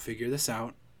 We'll figure this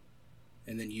out."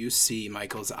 And then you see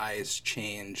Michael's eyes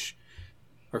change,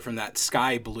 or from that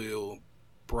sky blue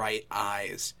bright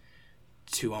eyes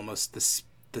to almost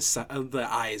the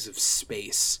eyes of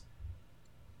space.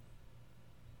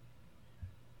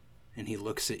 And he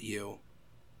looks at you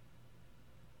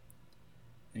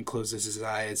and closes his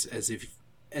eyes as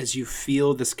you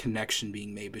feel this connection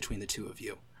being made between the two of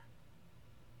you.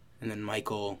 And then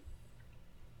Michael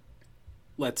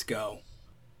lets go.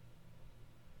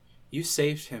 You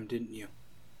saved him, didn't you?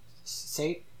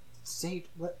 Saved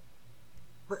what?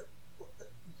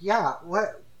 Yeah,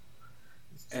 what?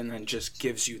 And then just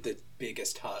gives you the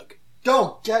biggest hug.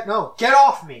 Get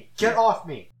off me! Get off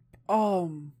me!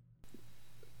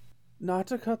 Not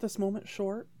to cut this moment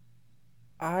short,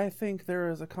 I think there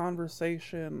is a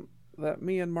conversation that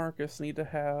me and Marcus need to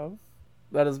have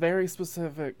that is very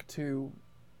specific to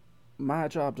my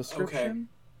job description. Okay.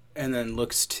 And then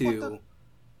looks to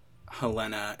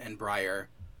Helena and Briar.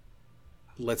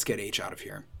 Let's get H out of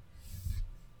here.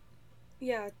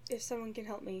 Yeah, if someone can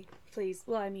help me, please.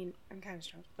 Well, I mean, I'm kind of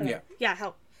strong. Yeah. Yeah,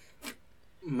 help.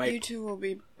 You two will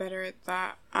be better at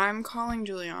that. I'm calling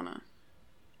Juliana.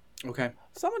 Okay.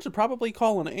 Someone should probably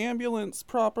call an ambulance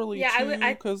properly, Yeah, too,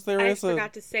 because I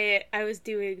forgot to say it. I was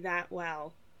doing that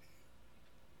while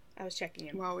I was checking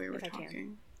in. While we were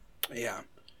talking. Yeah.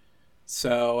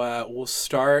 So we'll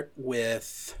start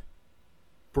with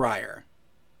Briar,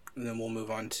 and then we'll move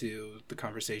on to the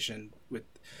conversation with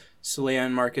Soleil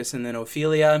and Marcus, and then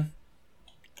Ophelia.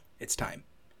 It's time.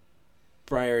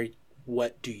 Briar,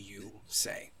 what do you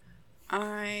say?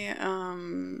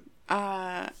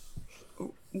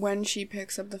 When she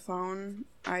picks up the phone,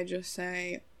 I just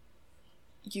say,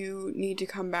 "You need to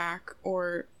come back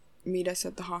or meet us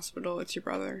at the hospital. It's your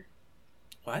brother."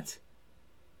 What?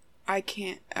 I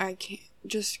can't.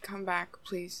 Just come back,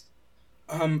 please.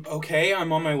 Okay,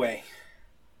 I'm on my way.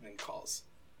 And calls.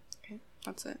 Okay,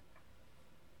 that's it.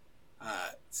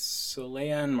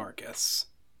 Soleil and Marcus.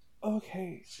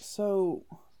 Okay, so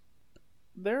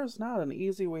there's not an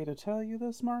easy way to tell you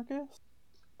this, Marcus.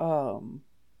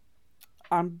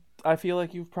 I feel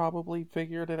like you've probably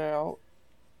figured it out,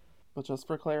 but just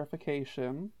for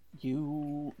clarification,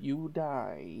 you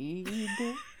died.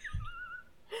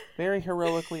 Very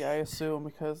heroically, I assume,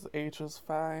 because H is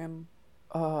fine.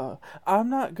 I'm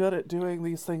not good at doing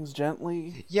these things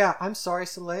gently. Yeah, I'm sorry,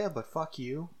 Soleil, but fuck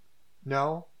you.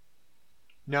 No.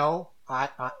 No.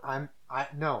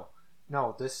 No.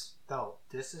 No. This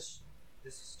is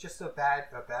just a bad.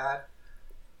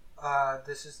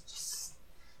 This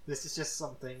is just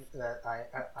something that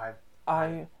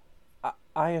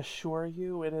I assure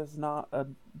you it is not a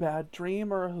bad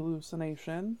dream or a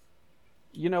hallucination.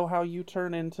 You know how you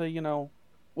turn into,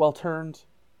 turned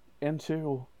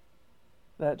into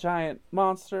that giant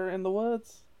monster in the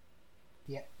woods?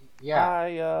 Yeah.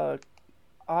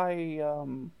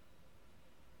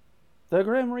 The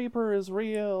Grim Reaper is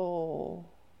real.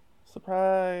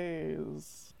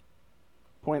 Surprise.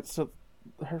 Points to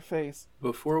her face.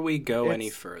 Before we go any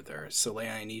further,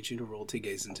 Soleil, I need you to roll to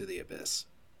gaze into the abyss.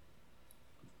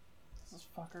 Is this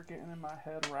fucker getting in my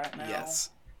head right now? Yes.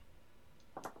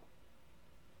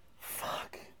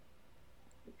 Fuck.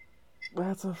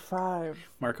 That's a 5.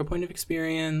 Mark a point of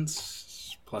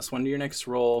experience, +1 to your next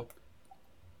roll.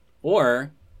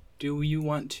 Or, do you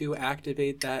want to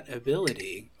activate that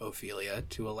ability, Ophelia,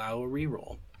 to allow a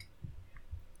reroll?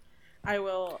 I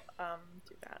will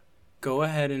do that. Go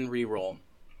ahead and reroll.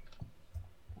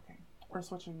 Okay. We're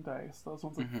switching dice. Those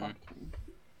ones have fucked me.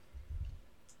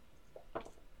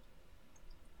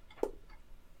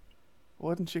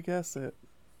 Wouldn't you guess it?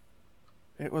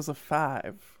 It was a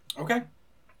 5. Okay.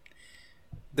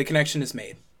 The connection is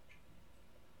made.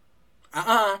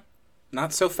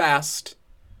 Not so fast.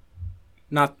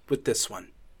 Not with this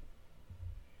one.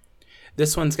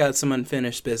 This one's got some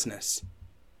unfinished business.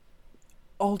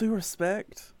 All due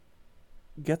respect,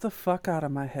 get the fuck out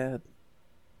of my head.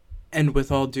 And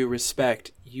with all due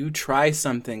respect, you try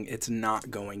something, it's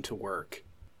not going to work.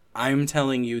 I'm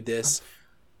telling you this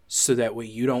so that way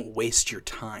you don't waste your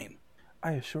time.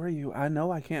 I assure you, I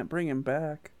know I can't bring him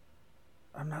back.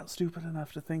 I'm not stupid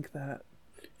enough to think that.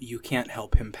 You can't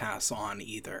help him pass on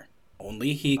either.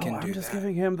 Only he can do that. I'm just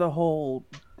giving him the whole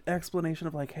explanation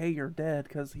of hey, you're dead,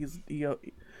 because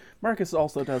Marcus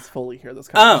also does fully hear this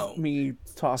kind of me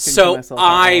talking to myself. So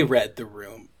I read the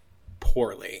room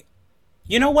poorly.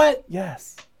 You know what?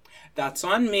 Yes. That's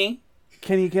on me.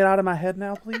 Can you get out of my head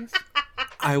now, please?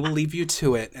 I will leave you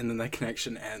to it, and then the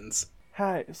connection ends.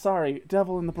 Hi, sorry,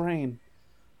 devil in the brain.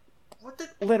 What the?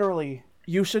 Literally,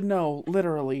 you should know,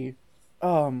 literally.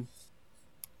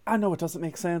 I know it doesn't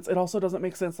make sense. It also doesn't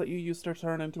make sense that you used to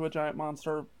turn into a giant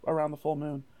monster around the full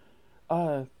moon.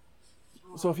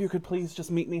 So if you could please just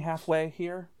meet me halfway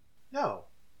here? No.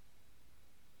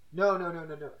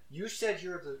 You said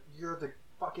you're the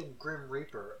fucking Grim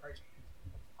Reaper.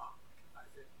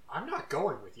 I'm not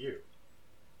going with you.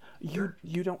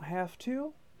 You don't have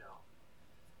to? No.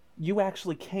 You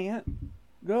actually can't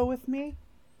go with me?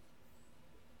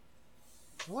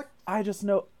 What? I just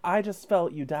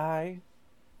felt you die.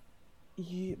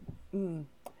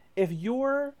 If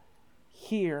you're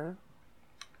here,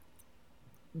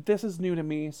 this is new to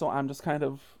me, so I'm just kind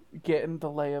of getting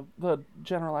the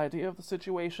general idea of the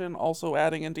situation, also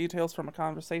adding in details from a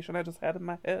conversation I just had in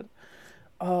my head.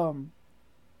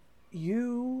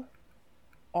 You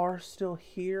are still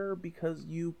here because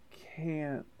you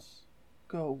can't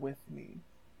go with me.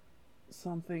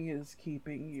 Something is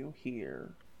keeping you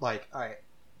here. I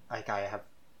have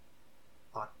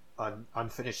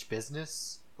unfinished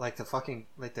business,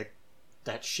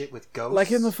 that shit with ghosts.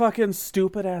 Like in the fucking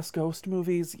stupid ass ghost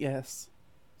movies, yes.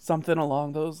 Something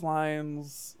along those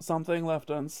lines. Something left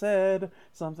unsaid.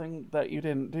 Something that you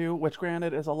didn't do, which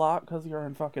granted is a lot because you were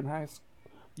in fucking high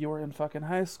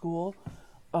school.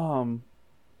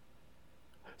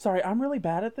 Sorry, I'm really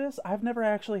bad at this. I've never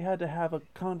actually had to have a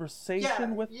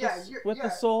conversation with the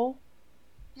soul.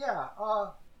 Yeah.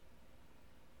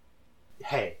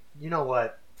 Hey, you know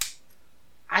what?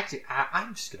 Actually,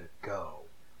 I'm just gonna go.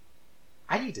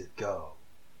 I need to go.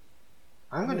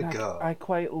 I'm gonna go. I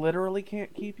quite literally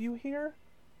can't keep you here.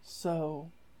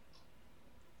 So,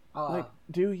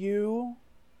 do you?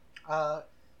 Oh.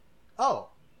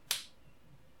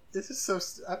 This is so...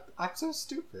 I'm so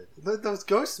stupid. Those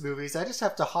ghost movies, I just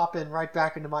have to hop in right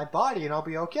back into my body and I'll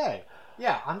be okay.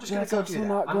 Yeah, I'm just gonna go do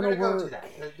that. I'm gonna go do that.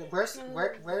 Where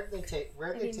do they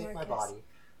take my body?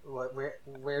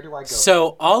 Where do I go?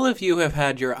 So all of you have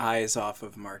had your eyes off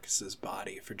of Marcus's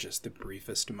body for just the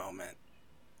briefest moment.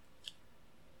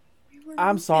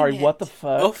 I'm sorry, what the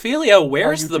fuck? Ophelia,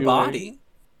 where's the body?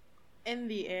 In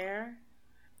the air.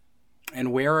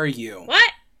 And where are you?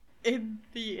 What? In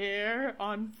the air,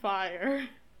 on fire.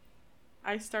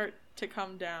 I start to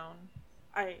come down.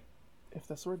 If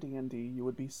this were D&D, you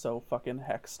would be so fucking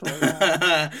hexed right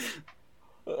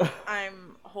now.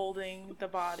 I'm holding the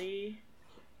body,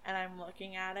 and I'm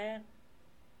looking at it,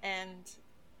 and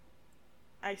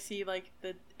I see,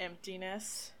 the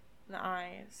emptiness in the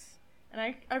eyes.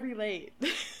 And I relate.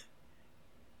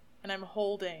 and I'm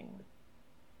holding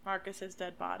Marcus's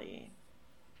dead body,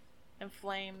 and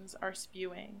flames are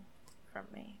spewing from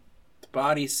me. The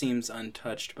body seems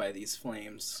untouched by these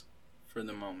flames for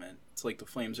the moment. It's like the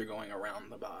flames are going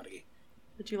around the body.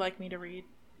 Would you like me to read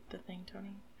the thing,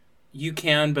 Tony? You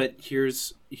can, but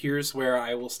here's where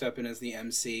I will step in as the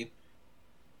MC.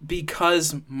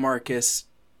 Because Marcus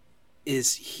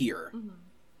is here,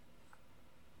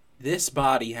 this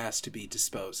body has to be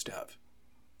disposed of.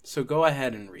 So go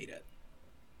ahead and read it.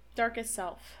 Darkest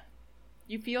self.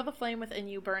 You feel the flame within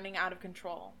you burning out of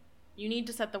control. You need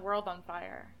to set the world on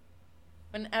fire.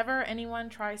 Whenever anyone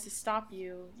tries to stop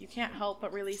you, you can't help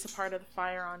but release a part of the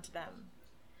fire onto them.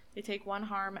 They take one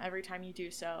harm every time you do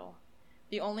so.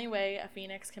 The only way a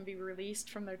phoenix can be released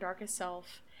from their darkest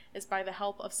self is by the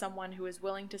help of someone who is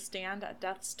willing to stand at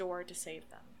death's door to save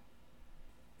them.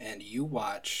 And you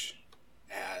watch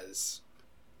as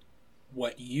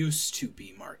what used to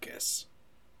be Marcus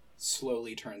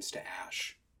slowly turns to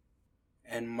ash.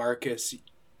 And Marcus,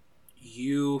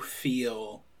 you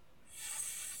feel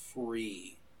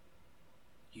free.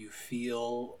 You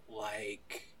feel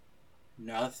like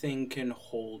nothing can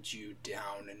hold you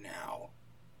down now.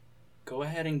 Go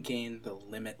ahead and gain the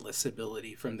limitless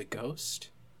ability from the ghost.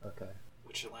 Okay.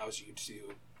 Which allows you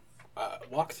to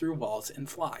walk through walls and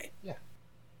fly. Yeah.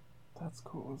 That's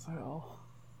cool as hell.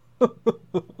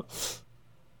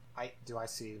 Do I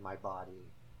see my body?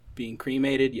 Being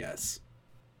cremated, yes.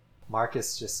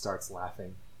 Marcus just starts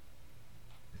laughing.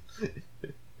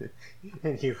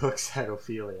 And he looks at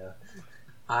Ophelia.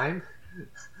 I'm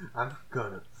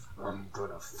gonna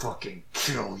fucking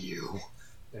kill you.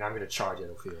 And I'm gonna charge at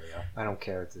Ophelia. I don't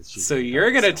care if it's So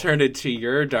you're gonna turn into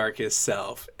your darkest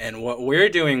self, and what we're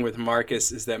doing with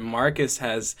Marcus is that Marcus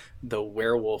has the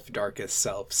werewolf darkest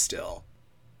self still.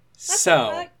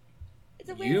 So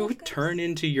you turn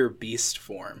into your beast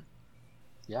form.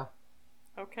 Yeah.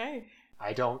 Okay.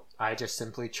 I just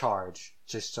simply charge,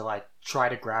 just to like try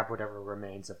to grab whatever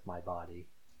remains of my body.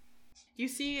 You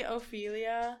see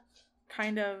Ophelia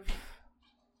kind of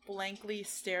blankly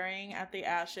staring at the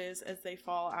ashes as they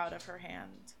fall out of her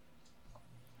hand,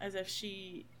 as if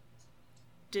she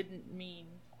didn't mean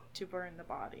to burn the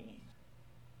body.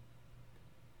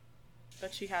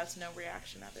 But she has no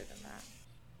reaction other than that.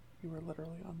 You were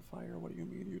literally on fire. What do you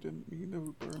mean you didn't mean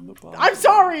to burn the body? I'm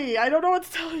sorry! I don't know what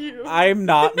to tell you. I'm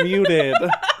not muted.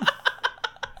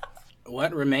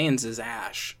 What remains is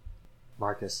ash.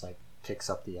 Marcus like picks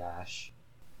up the ash,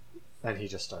 and he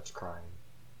just starts crying.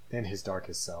 In his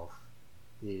darkest self,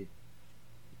 he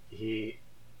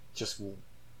just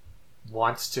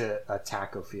wants to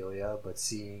attack Ophelia, but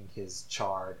seeing his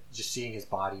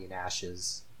body in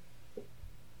ashes,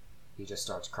 he just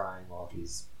starts crying while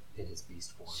he's in his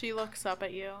beast form. She looks up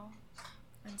at you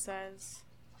and says,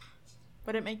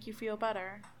 "Would it make you feel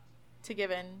better to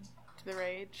give in to the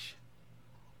rage?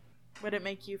 Would it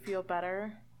make you feel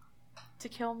better to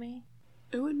kill me?"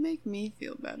 It would make me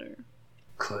feel better.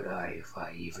 Could I if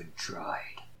I even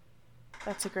tried?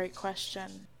 That's a great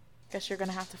question. Guess you're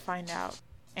gonna have to find out.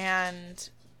 And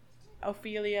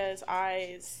Ophelia's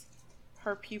eyes,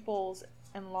 her pupils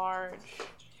enlarge,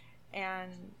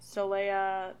 and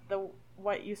Solea,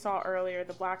 what you saw earlier,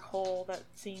 the black hole that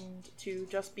seemed to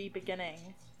just be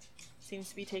beginning, seems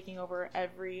to be taking over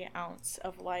every ounce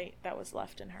of light that was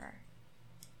left in her.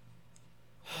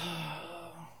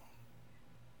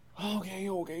 Okay.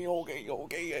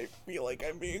 I feel like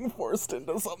I'm being forced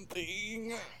into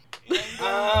something.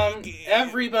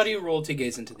 Everybody roll to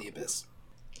gaze into the abyss.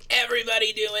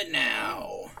 Everybody do it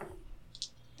now.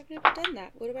 I've never done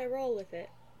that. What do I roll with it?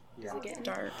 Yeah. Is it getting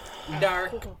Dark.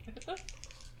 Dark. Cool.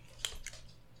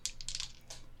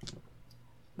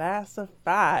 That's a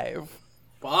 5.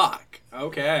 Fuck.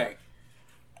 Okay.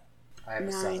 I have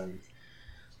a 7.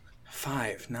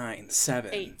 5, 9,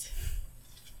 7. 8.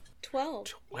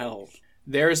 12. 12.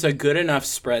 There's a good enough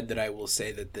spread that I will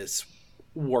say that this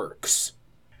works.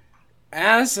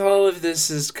 As all of this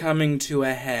is coming to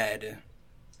a head,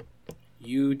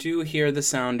 you do hear the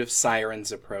sound of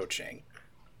sirens approaching,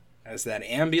 as that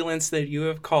ambulance that you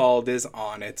have called is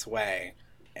on its way.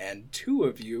 And 2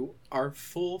 of you are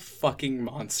full fucking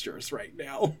monsters right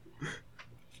now.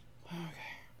 Okay.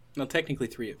 Well, technically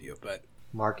 3 of you, but...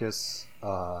 Marcus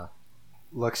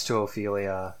looks to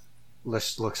Ophelia,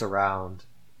 looks around,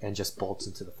 and just bolts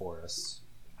into the forest,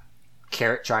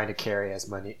 trying to carry as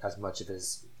much of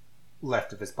his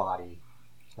left of his body,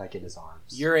 like in his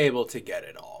arms. You're able to get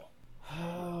it all.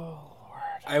 Oh, Lord.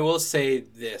 I will say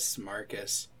this,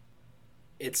 Marcus.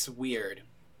 It's weird.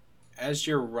 As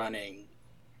you're running,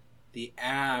 the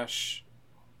ash,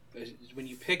 when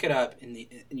you pick it up and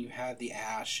you have the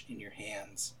ash in your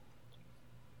hands,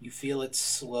 You feel it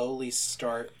slowly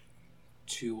start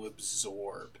to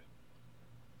absorb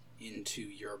into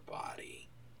your body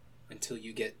until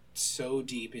you get so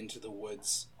deep into the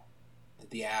woods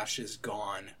that the ash is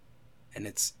gone and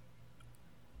it's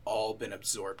all been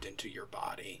absorbed into your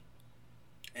body.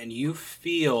 And you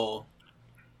feel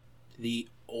the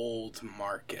old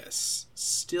Marcus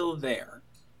still there.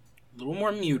 A little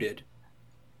more muted,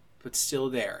 but still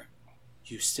there.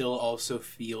 You still also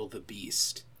feel the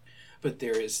beast. But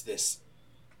there is this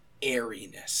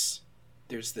airiness.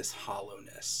 There's this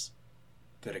hollowness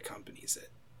that accompanies it.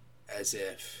 As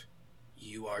if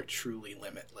you are truly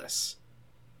limitless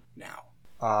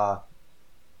now.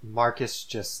 Marcus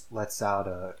just lets out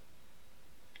a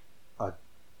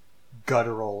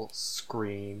guttural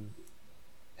scream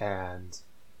and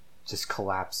just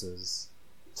collapses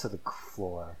to the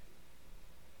floor,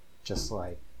 just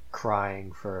like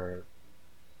crying for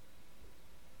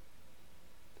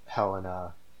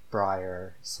Helena,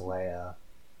 Briar, Saleya,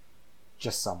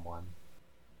 just someone.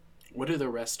 What do the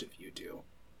rest of you do?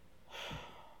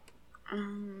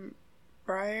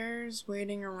 Briar's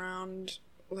waiting around,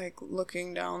 like,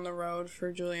 looking down the road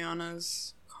for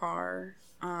Juliana's car,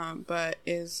 but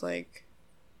is, like,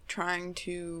 trying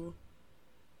to...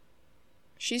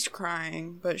 She's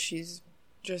crying, but she's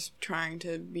just trying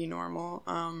to be normal.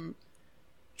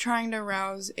 Trying to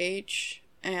rouse H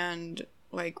and,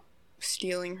 like,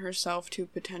 steeling herself to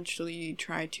potentially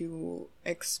try to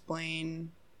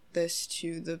explain this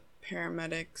to the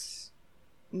paramedics.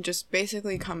 Just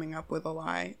basically coming up with a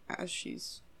lie as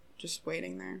she's just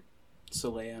waiting there.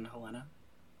 Saleya and Helena?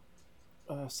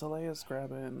 Saleya's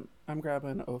I'm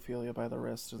grabbing Ophelia by the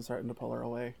wrist and starting to pull her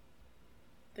away.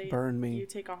 They, Burn me. You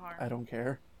take a harm. I don't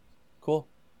care. Cool.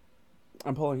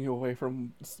 I'm pulling you away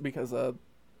because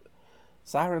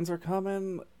sirens are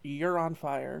coming. You're on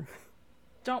fire.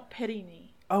 Don't pity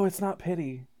me. Oh, it's not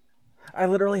pity. I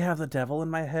literally have the devil in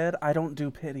my head. I don't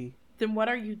do pity. Then what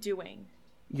are you doing?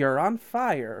 You're on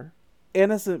fire.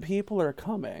 Innocent people are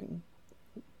coming.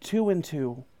 2 and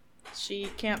 2. She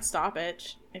can't stop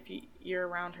it. If you're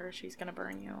around her, she's gonna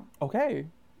burn you. Okay.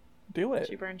 Do it.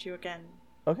 She burns you again.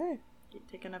 Okay. You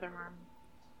take another harm.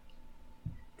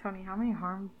 Tony, how many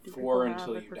harm do 4 people have?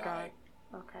 until I you forgot. die.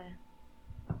 Okay.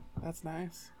 That's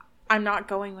nice. I'm not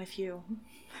going with you.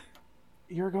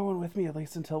 You're going with me at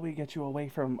least until we get you away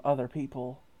from other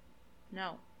people.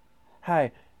 No.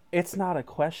 Hi, it's not a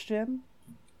question.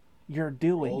 You're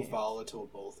doing Roll it. volatile,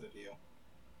 both of you.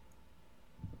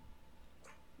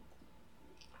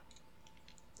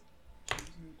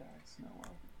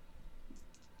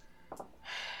 Oh,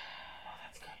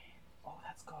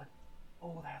 that's good.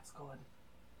 Oh, that's good.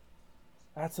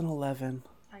 That's an 11.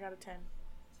 I got a 10.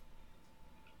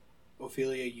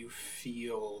 Ophelia, you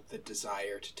feel the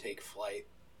desire to take flight,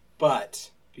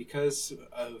 but because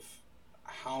of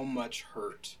how much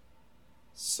hurt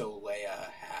Saleya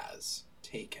has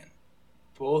taken,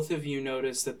 both of you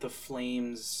notice that the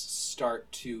flames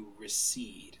start to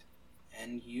recede,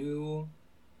 and you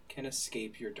can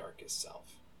escape your darkest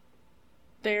self.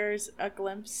 There's a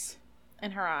glimpse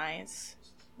in her eyes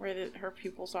where her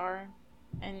pupils are,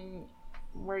 and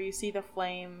where you see the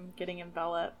flame getting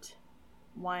enveloped.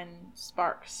 One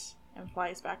sparks and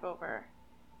flies back over,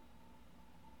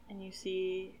 and you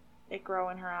see it grow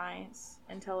in her eyes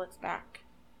until it's back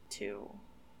to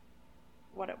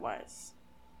what it was.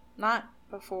 Not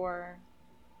before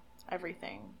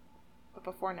everything, but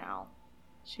before now.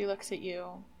 She looks at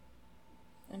you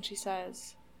and she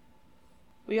says,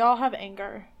 "We all have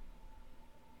anger.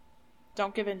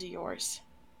 Don't give in to yours."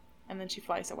 And then she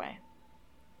flies away.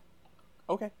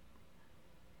 Okay.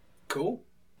 Cool.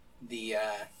 The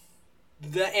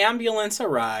ambulance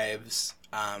arrives.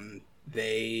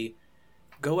 They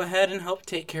go ahead and help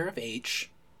take care of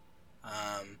H.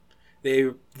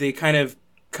 They kind of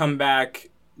come back.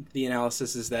 The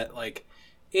analysis is that, like,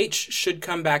 H should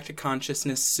come back to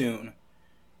consciousness soon.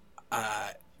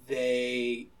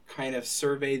 They kind of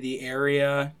survey the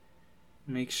area,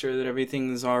 make sure that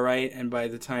everything is all right, and by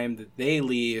the time that they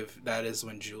leave, that is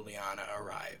when Juliana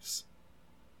arrives.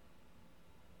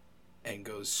 And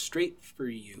goes straight for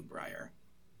you, Briar.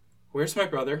 Where's my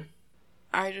brother?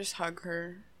 I just hug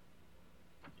her.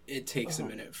 It takes a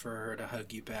minute for her to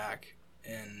hug you back,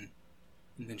 and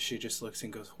then she just looks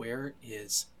and goes, "Where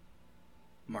is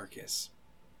Marcus?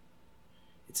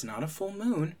 It's not a full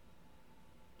moon.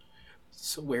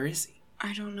 So where is he?"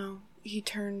 I don't know.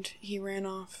 He ran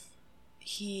off.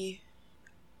 He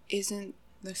isn't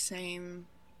the same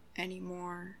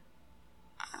anymore.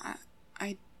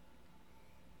 I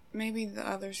maybe the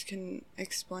others can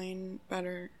explain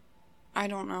better. I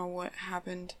don't know what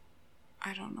happened.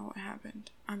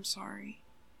 I'm sorry.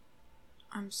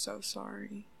 I'm so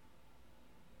sorry.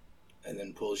 And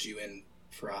then pulls you in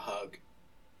for a hug.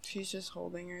 She's just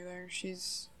holding her there.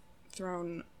 She's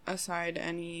thrown aside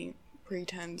any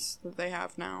pretense that they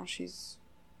have now. She's...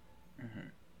 Mm-hmm.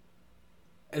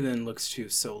 And then looks to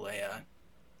Solea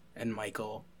and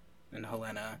Michael and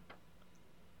Helena.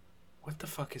 What the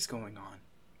fuck is going on?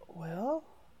 Well,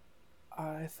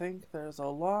 I think there's a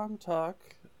long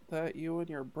talk that you and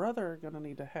your brother are gonna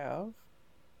need to have.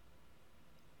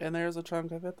 And there's a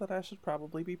chunk of it that I should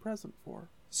probably be present for.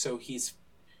 So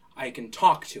I can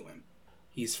talk to him.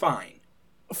 He's fine.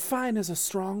 Fine is a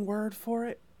strong word for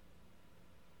it.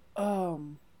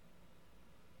 I'm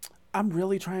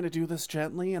really trying to do this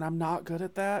gently, and I'm not good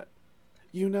at that.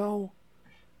 You know,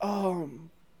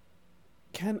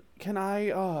 can I,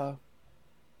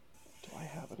 do I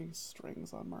have any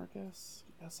strings on Marcus?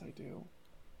 Yes, I do.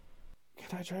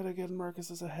 Can I try to get in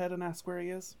Marcus's head and ask where he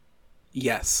is?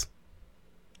 Yes.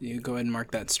 You go ahead and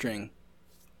mark that string.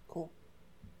 Cool.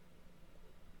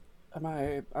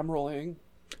 I'm rolling.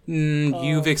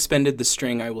 You've expended the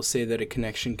string. I will say that a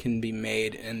connection can be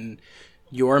made and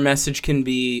your message can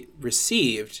be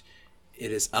received.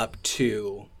 It is up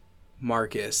to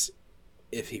Marcus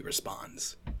if he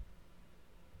responds.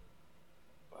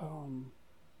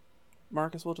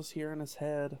 Marcus will just hear in his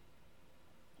head,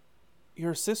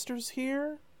 your sister's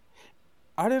here?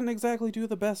 I didn't exactly do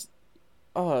the best.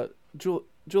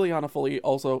 Juliana fully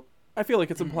also. I feel like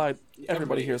it's implied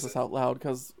everybody hears this out loud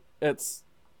because it's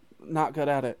not good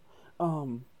at it.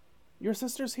 Your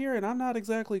sister's here, and I'm not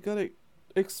exactly good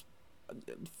at.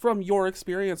 From your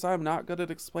experience, I'm not good at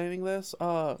explaining this.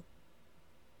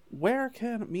 Where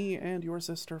can me and your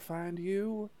sister find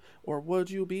you, or would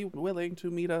you be willing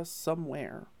to meet us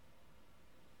somewhere?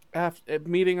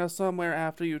 Meeting us somewhere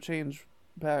after you change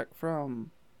back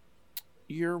from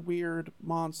your weird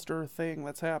monster thing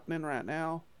that's happening right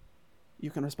now. You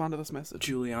can respond to this message.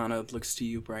 Juliana looks to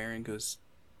you, Briar, and goes,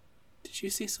 "Did you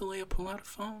see Solea pull out a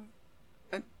phone?"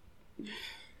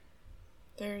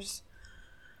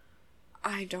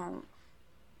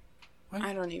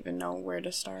 I don't even know where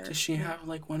to start. Does she have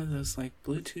like one of those like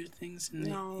Bluetooth things in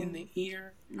the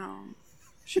ear? No,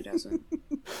 she doesn't.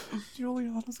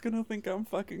 Juliana's gonna think I'm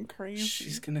fucking crazy.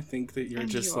 She's gonna think that you're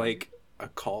just like a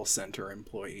call center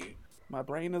employee. My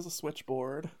brain is a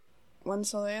switchboard. When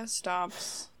Solea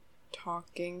stops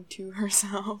talking to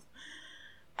herself,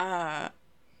 I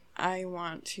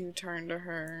want to turn to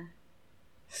her,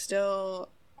 still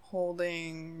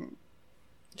holding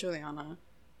Juliana,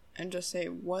 and just say,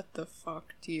 what the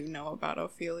fuck do you know about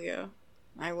Ophelia?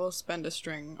 I will spend a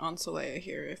string on Solea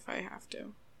here if I have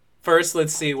to. First,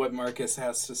 let's see what Marcus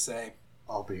has to say.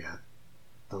 I'll be at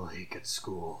the lake at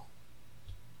school.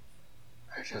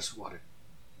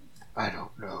 I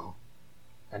don't know.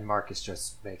 And Marcus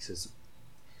just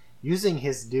using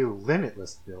his new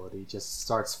limitless ability, just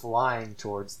starts flying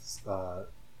towards the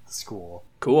school.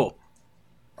 Cool.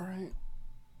 Alright.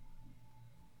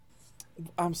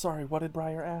 I'm sorry, what did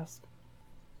Briar ask?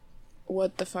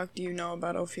 What the fuck do you know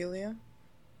about Ophelia?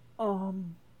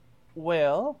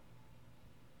 Well,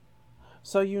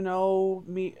 so you know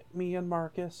me and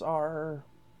Marcus are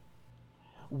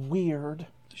weird.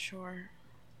 Sure.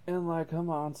 In like a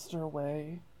monster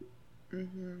way.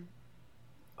 Mm-hmm.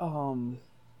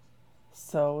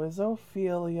 So is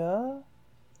Ophelia.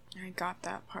 I got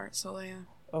that part, Solea.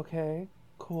 Okay,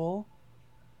 cool.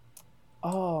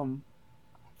 From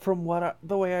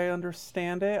the way I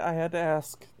understand it, I had to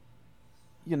ask,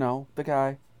 the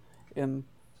guy in...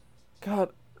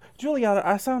 God, Juliana,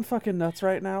 I sound fucking nuts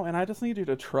right now, and I just need you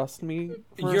to trust me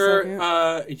for a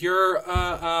second. You're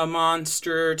a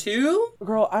monster too?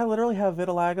 Girl, I literally have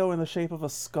vitiligo in the shape of a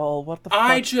skull. What the fuck?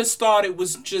 I just thought it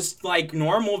was just like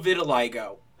normal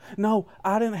vitiligo. No,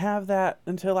 I didn't have that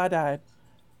until I died.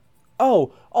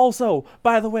 Oh, also,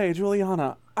 by the way,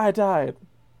 Juliana, I died.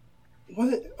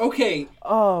 What? Okay.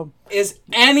 Is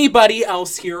anybody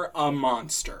else here a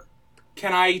monster?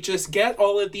 Can I just get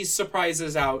all of these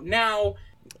surprises out now?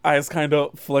 Eyes kind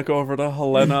of flick over to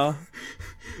Helena.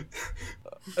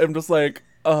 I'm just like,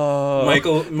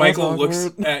 Michael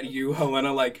looks at you,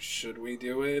 Helena, like, should we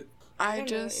do it? I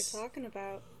don't know what you're talking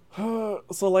about.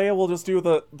 Solea will just do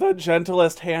the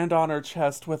gentlest hand on her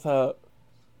chest with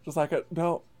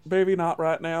no, baby, not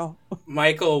right now.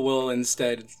 Michael will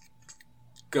instead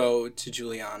go to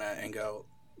Juliana and go,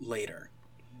 later.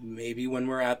 Maybe when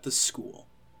we're at the school.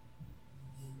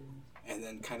 And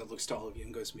then kind of looks to all of you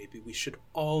and goes, maybe we should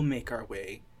all make our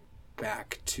way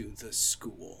back to the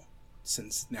school.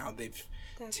 Since now they've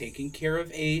taken care of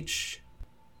H.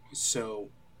 So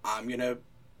I'm going to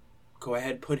go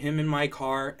ahead, put him in my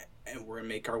car, and we're going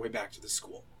to make our way back to the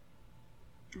school.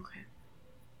 Okay.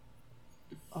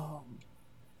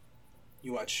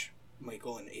 You watch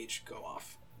Michael and H go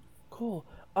off. Cool.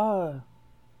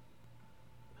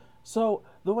 So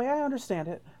the way I understand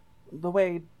it, the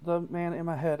way the man in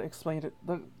my head explained it,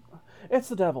 it's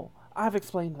the devil. I've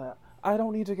explained that. I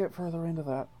don't need to get further into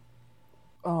that.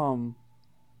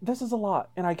 This is a lot,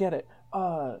 and I get it.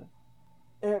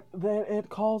 It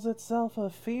calls itself a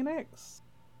phoenix,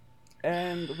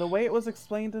 and the way it was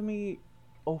explained to me,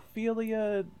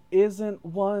 Ophelia isn't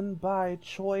one by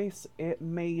choice. It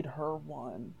made her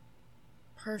one.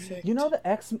 Perfect. You know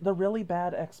the really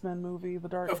bad X-Men movie, The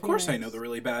Dark Phoenix? Of course I know the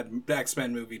really bad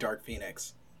X-Men movie, Dark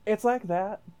Phoenix. It's like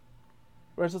that.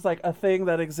 Where it's just like a thing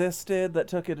that existed that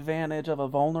took advantage of a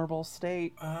vulnerable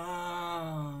state.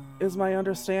 Is my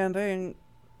understanding.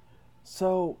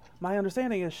 So, my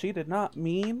understanding is she did not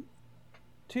mean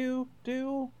to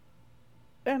do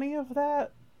any of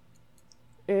that.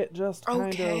 It just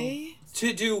kind of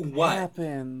To do what?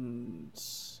 happened.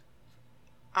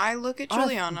 I look at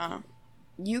Juliana.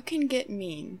 You can get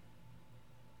mean.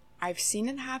 I've seen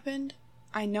it happen.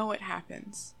 I know it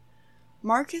happens.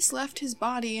 Marcus left his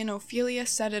body and Ophelia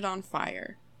set it on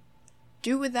fire.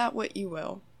 Do with that what you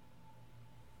will.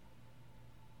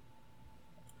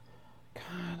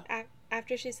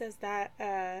 After she says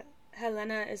that,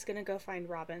 Helena is gonna go find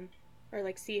Robin, or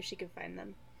like see if she can find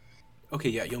them. Okay,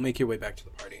 yeah, you'll make your way back to the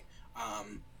party.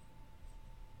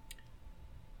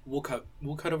 We'll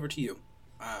cut over to you.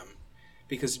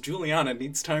 Because Juliana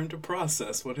needs time to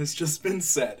process what has just been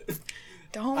said.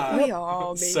 Don't we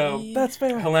all, baby? So That's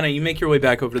fair. Helena, you make your way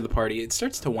back over to the party. It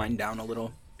starts to wind down a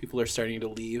little. People are starting to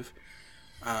leave.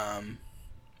 And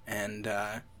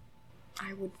I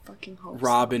would fucking hope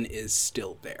Robin is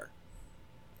still there.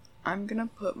 I'm gonna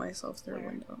put myself through a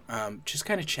window. Just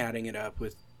kind of chatting it up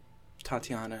with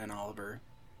Tatiana and Oliver.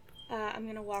 I'm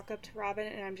gonna walk up to Robin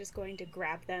and I'm just going to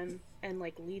grab them and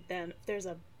like lead them. If there's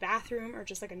a bathroom or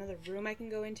just like another room I can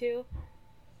go into,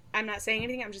 I'm not saying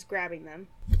anything. I'm just grabbing them.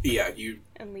 Yeah,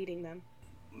 and leading them.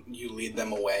 You lead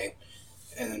them away,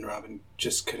 and then Robin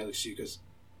just kind of looks at you and goes,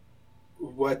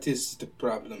 "What is the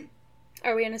problem?"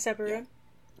 Are we in a separate room?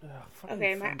 Fucking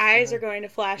Okay, my French eyes guy. are going to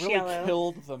flash Really yellow.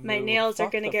 killed the My move. nails are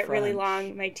Fuck going to the get really French.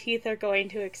 long. My teeth are going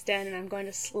to extend, and I'm going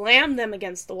to slam them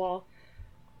against the wall.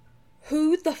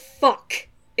 Who the fuck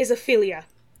is Ophelia?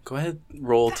 Go ahead,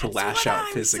 roll That's to lash what out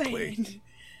I'm physically. saying.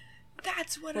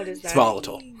 That's what What I'm is that? It's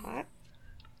volatile. Hot?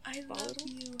 I love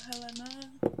you,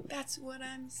 Helena. That's what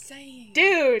I'm saying.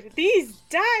 Dude, these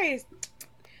dice!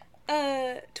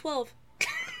 12.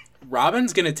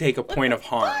 Robin's gonna take a point of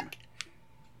harm.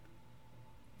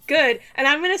 Good. And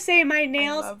I'm gonna say my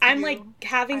nails, love I'm you. like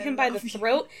having I him by the love you.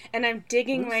 throat, and I'm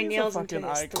digging my Lucy's a nails into fucking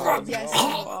his icon. throat.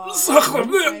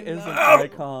 Yes, Is an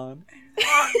icon.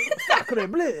 Sacre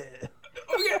bleu.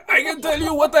 Okay, I can tell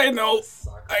you what I know.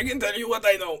 I can tell you what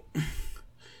I know.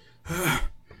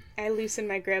 I loosen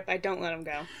my grip. I don't let him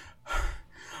go.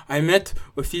 I met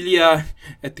Ophelia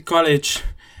at the college,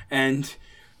 and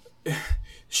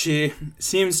she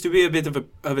seems to be a bit of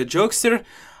a jokester.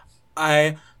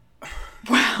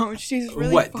 Wow, she's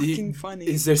really What? fucking funny.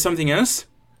 Is there something else?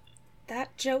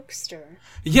 That jokester.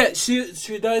 Yeah, she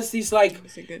does these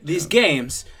That's a good these joke.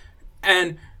 games,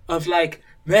 and of like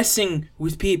messing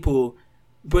with people,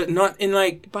 but not in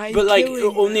like, By but like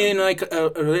killing only them. in like a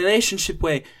relationship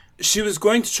way. She was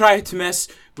going to try to mess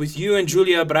with you and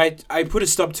Julia, but I put a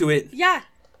stop to it. Yeah.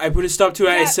 I put a stop to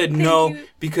it. I Yeah, said thank no you.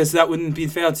 because that wouldn't be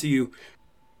fair to you.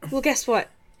 Well, guess what?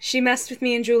 She messed with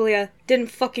me and Julia.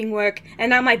 Didn't fucking work. And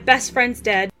now my best friend's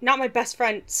dead. Not my best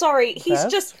friend. Sorry. He's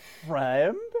Best just...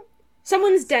 friend.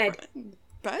 Someone's dead.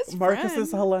 Best Marcus friend.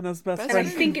 is Helena's best Best And I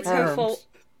friend. think it's her confirmed. fault.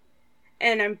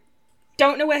 And I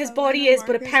don't know where his body is,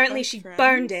 but Marcus apparently best she friends?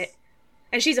 burned it.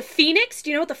 And she's a phoenix?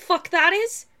 Do you know what the fuck that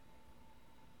is?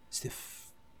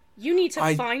 You need to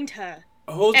I- find her.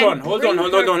 Hold and on. bring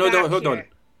her back here.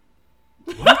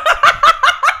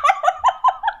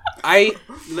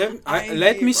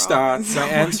 Let hate me start Robin so by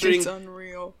much, answering It's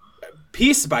unreal.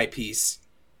 piece by piece.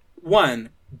 1.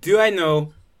 Do I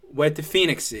know what the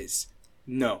Phoenix is?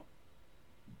 No.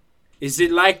 Is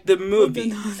it like the movie?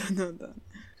 No.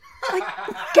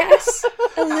 Guess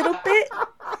a little bit.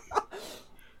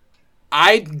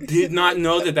 I did not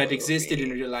know that existed in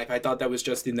real life. I thought that was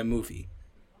just in the movie.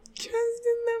 Just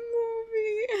in the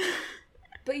movie.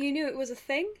 But you knew it was a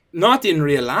thing? Not in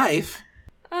real life.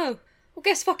 Oh. Well,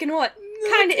 guess fucking what? Not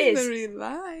Kinda in is. the real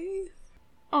life.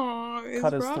 Aw, is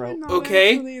Cut his Robin throat. not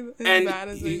Okay, actually as and bad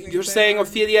as they think you're they saying are?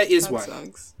 Ophelia is That one.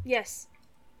 sucks. Yes.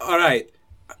 Alright.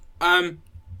 Huh.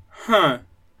 Cut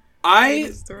I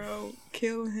his throat.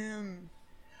 Kill him.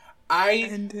 I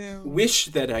End him. wish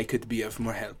that I could be of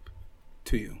more help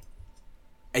to you.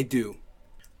 I do.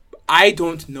 I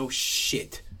don't know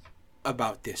shit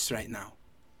about this right now.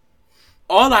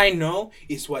 All I know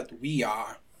is what we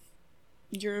are.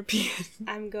 European.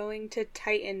 I'm going to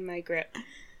tighten my grip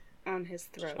on his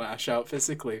throat. Lash out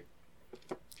physically.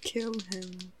 Kill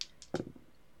him.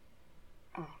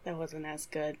 Oh, that wasn't as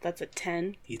good. That's a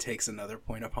 10. He takes another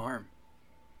point of harm.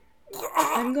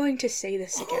 I'm going to say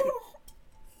this again.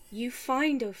 You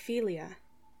find Ophelia,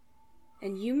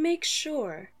 and you make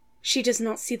sure she does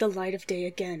not see the light of day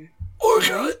again.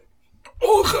 Okay.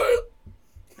 Okay.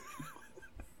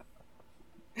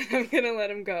 I'm gonna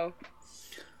let him go.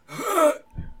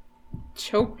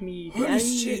 Choke me, Holy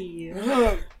shit.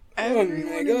 Everyone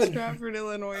in God. Stratford,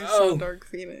 Illinois Oh. saw Dark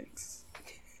Phoenix.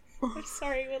 I'm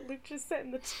sorry what Luke just said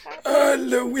in the chat.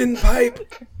 The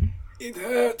windpipe. It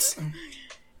hurts.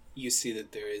 You see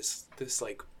that there is this,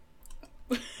 like,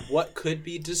 what could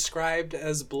be described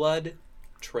as blood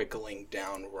trickling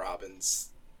down Robin's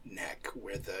neck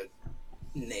where the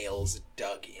nails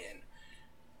dug in.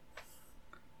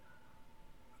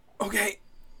 Okay.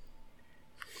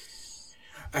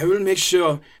 I will make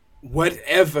sure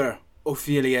whatever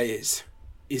Ophelia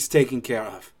is taken care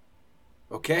of.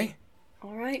 Okay?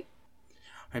 Alright.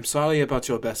 I'm sorry about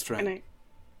your best friend. And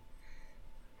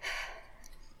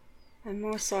I'm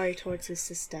more sorry towards his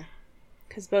sister.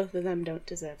 Because both of them don't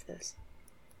deserve this.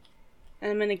 And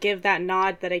I'm gonna give that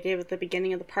nod that I gave at the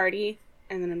beginning of the party,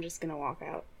 and then I'm just gonna walk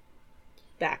out.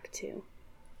 Back to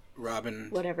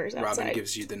whatever's outside. Robin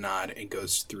gives you the nod and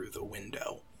goes through the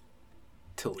window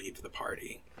to leave the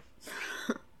party.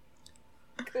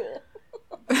 Cool.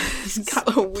 It's kind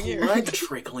of weird. Blood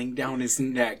trickling down his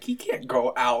neck. He can't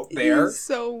go out there. He's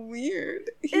so weird.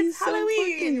 He's so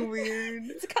Halloween. fucking weird.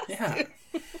 It's a costume. Yeah.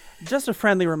 Just a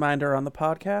friendly reminder on the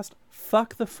podcast,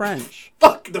 fuck the French.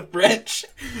 Fuck the French.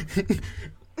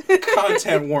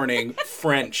 Content warning,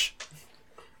 French.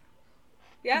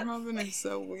 Yep. Robin is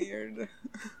so weird.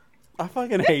 I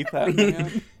fucking hate that,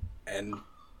 man. And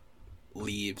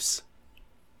leaves.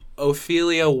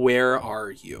 Ophelia, where are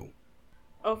you?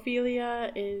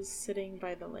 Ophelia is sitting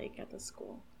by the lake at the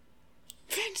school.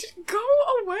 Go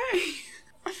away.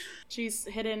 She's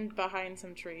hidden behind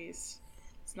some trees.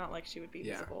 It's not like she would be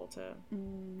Yeah. visible to...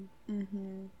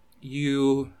 Mm-hmm.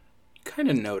 You kind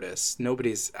of notice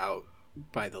nobody's out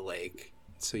by the lake,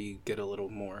 so you get a little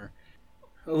more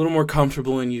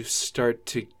comfortable, and you start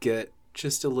to get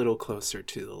just a little closer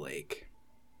to the lake.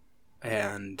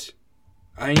 And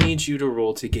I need you to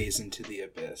roll to gaze into the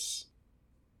abyss.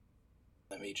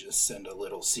 Let me just send a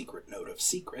little secret note of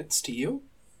secrets to you.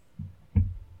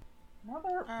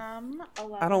 11.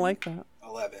 I don't like that.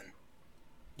 11.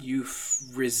 You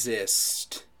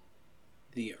resist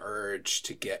the urge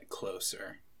to get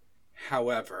closer.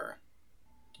 However,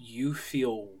 you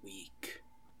feel weak.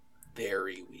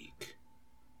 Very weak.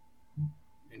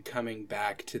 And coming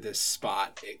back to this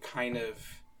spot, it kind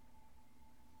of...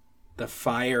 the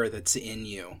fire that's in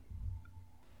you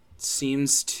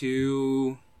seems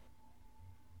to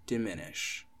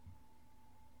diminish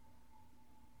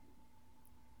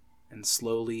and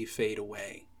slowly fade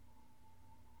away.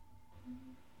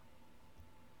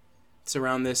 It's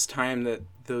around this time that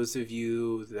those of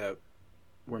you that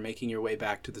were making your way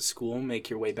back to the school make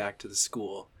your way back to the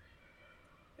school.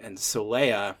 And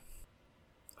Solea,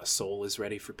 a soul is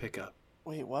ready for pickup.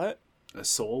 Wait, what? A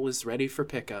soul is ready for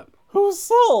pickup. Whose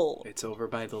soul? It's over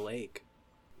by the lake.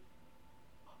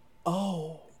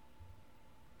 Oh.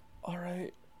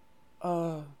 Alright.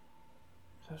 So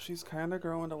she's kind of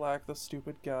growing to like the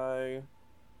stupid guy.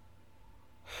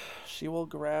 She will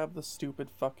grab the stupid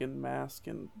fucking mask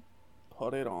and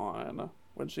put it on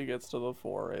when she gets to the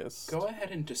forest. Go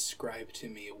ahead and describe to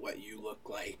me what you look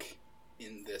like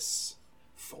in this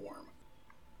form.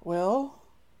 Well,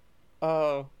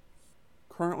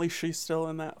 currently she's still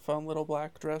in that fun little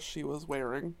black dress she was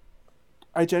wearing.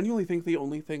 I genuinely think the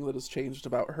only thing that has changed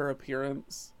about her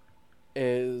appearance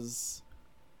is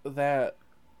that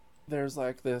there's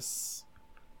like this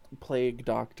plague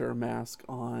doctor mask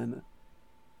on,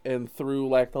 and through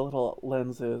like the little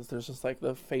lenses there's just like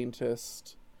the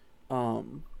faintest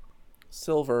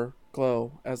silver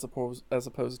glow as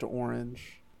opposed to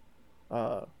orange,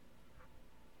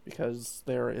 because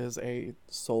there is a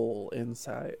soul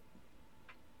inside.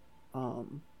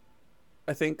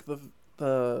 I think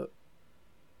the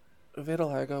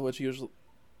vitiligo, which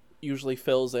usually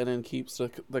fills in and keeps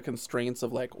the constraints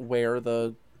of like where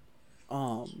the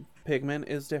pigment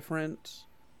is different,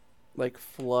 like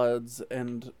floods,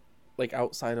 and like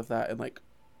outside of that, and like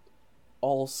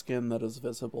all skin that is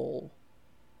visible,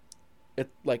 it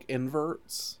like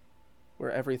inverts, where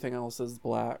everything else is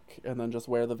black, and then just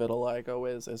where the vitiligo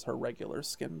is her regular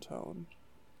skin tone.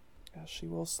 as she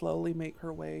will slowly make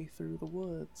her way through the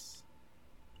woods.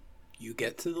 You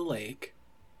get to the lake,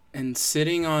 and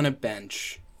sitting on a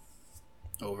bench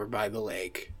over by the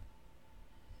lake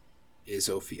is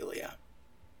Ophelia.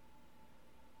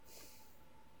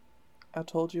 I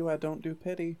told you I don't do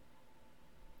pity.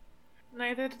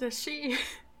 Neither does she.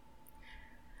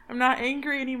 I'm not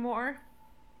angry anymore.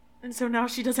 And so now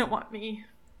she doesn't want me.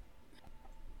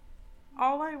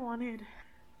 All I wanted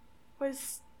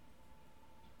was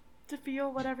to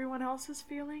feel what everyone else is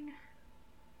feeling.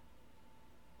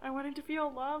 I wanted to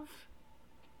feel love.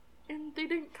 And they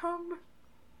didn't come.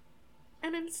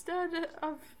 And instead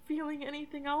of feeling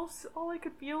anything else, all I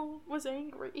could feel was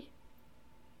angry.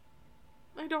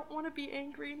 I don't want to be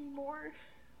angry anymore.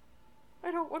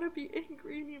 I don't want to be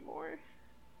angry anymore.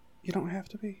 You don't have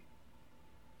to be.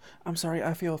 I'm sorry,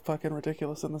 I feel fucking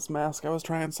ridiculous in this mask. I was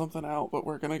trying something out, but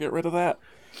we're gonna get rid of that.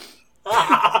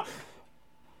 I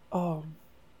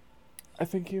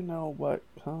think you know what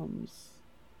comes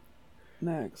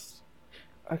next.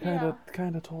 I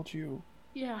kinda told you.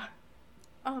 Yeah.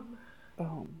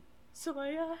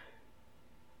 Saleya?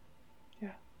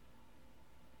 Yeah.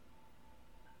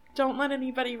 Don't let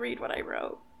anybody read what I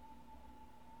wrote.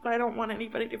 I don't want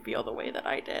anybody to feel the way that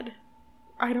I did.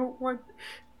 I don't want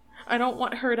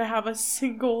her to have a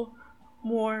single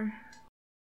more.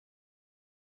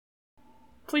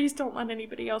 Please don't let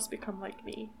anybody else become like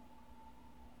me.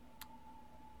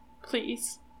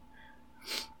 Please.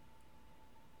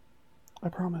 I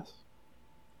promise.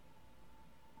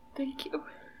 Thank you.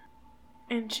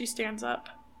 And she stands up,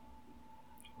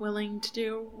 willing to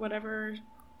do whatever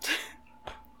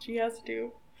she has to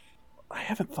do. I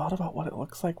haven't thought about what it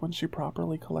looks like when she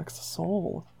properly collects a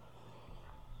soul.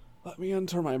 Let me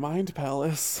enter my mind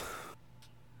palace.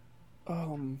 Fuck,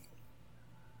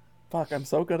 I'm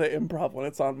so good at improv when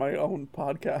it's on my own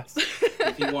podcast.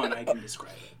 If you want, I can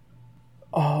describe it.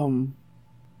 I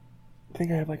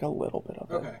think I have like a little bit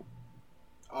of it. Okay.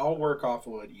 I'll work off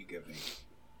of what you give me.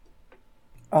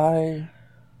 I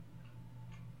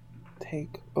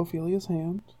take Ophelia's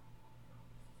hand.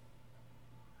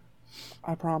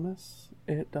 I promise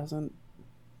it doesn't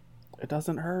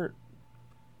hurt.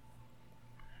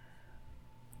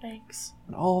 Thanks.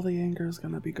 And all the anger is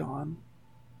gonna be gone.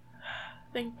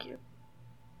 Thank you.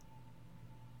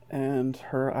 And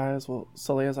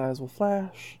Saleya's eyes will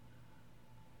flash.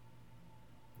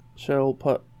 She'll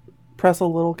press a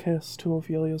little kiss to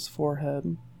Ophelia's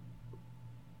forehead.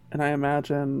 And I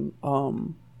imagine,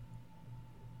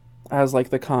 as like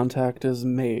the contact is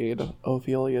made,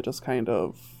 Ophelia just kind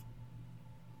of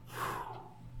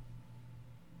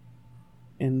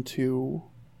into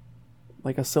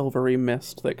like a silvery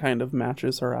mist that kind of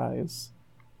matches her eyes.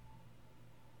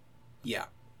 Yeah.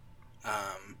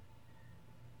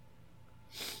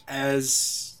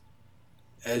 As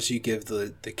you give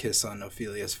the kiss on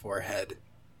Ophelia's forehead,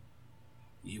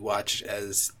 you watch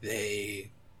as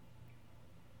they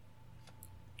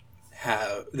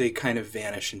kind of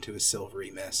vanish into a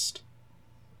silvery mist.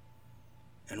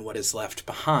 And what is left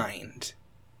behind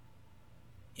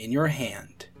in your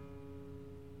hand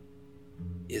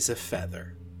is a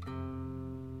feather.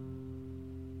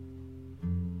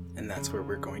 And that's where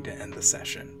we're going to end the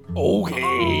session. Okay.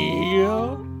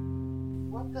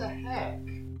 What the heck?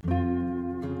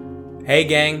 Hey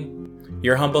gang,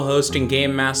 your humble host and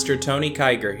game master Tony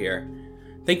Kiger here.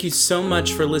 Thank you so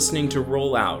much for listening to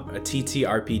Roll Out, a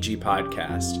TTRPG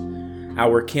podcast.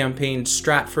 Our campaign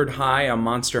Stratford High, a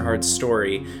Monster Hearts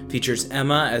story, features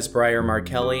Emma as Briar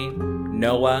Markelli,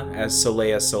 Noah as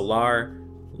Saleya Solar,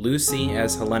 Lucy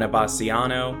as Helena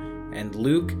Bassiano, and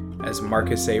Luke as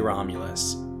Marcus A.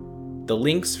 Romulus. The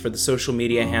links for the social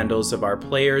media handles of our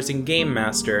players and Game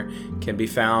Master can be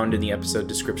found in the episode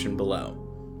description below.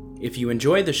 If you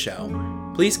enjoy the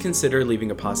show, please consider leaving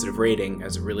a positive rating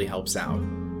as it really helps out.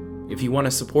 If you want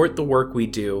to support the work we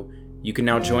do, you can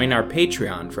now join our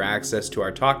Patreon for access to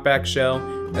our Talkback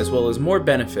show, as well as more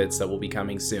benefits that will be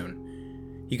coming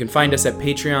soon. You can find us at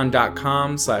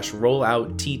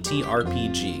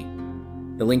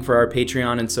patreon.com/rolloutttrpg. The link for our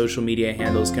Patreon and social media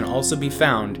handles can also be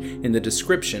found in the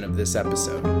description of this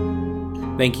episode.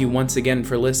 Thank you once again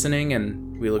for listening,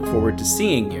 and we look forward to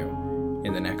seeing you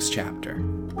in the next chapter.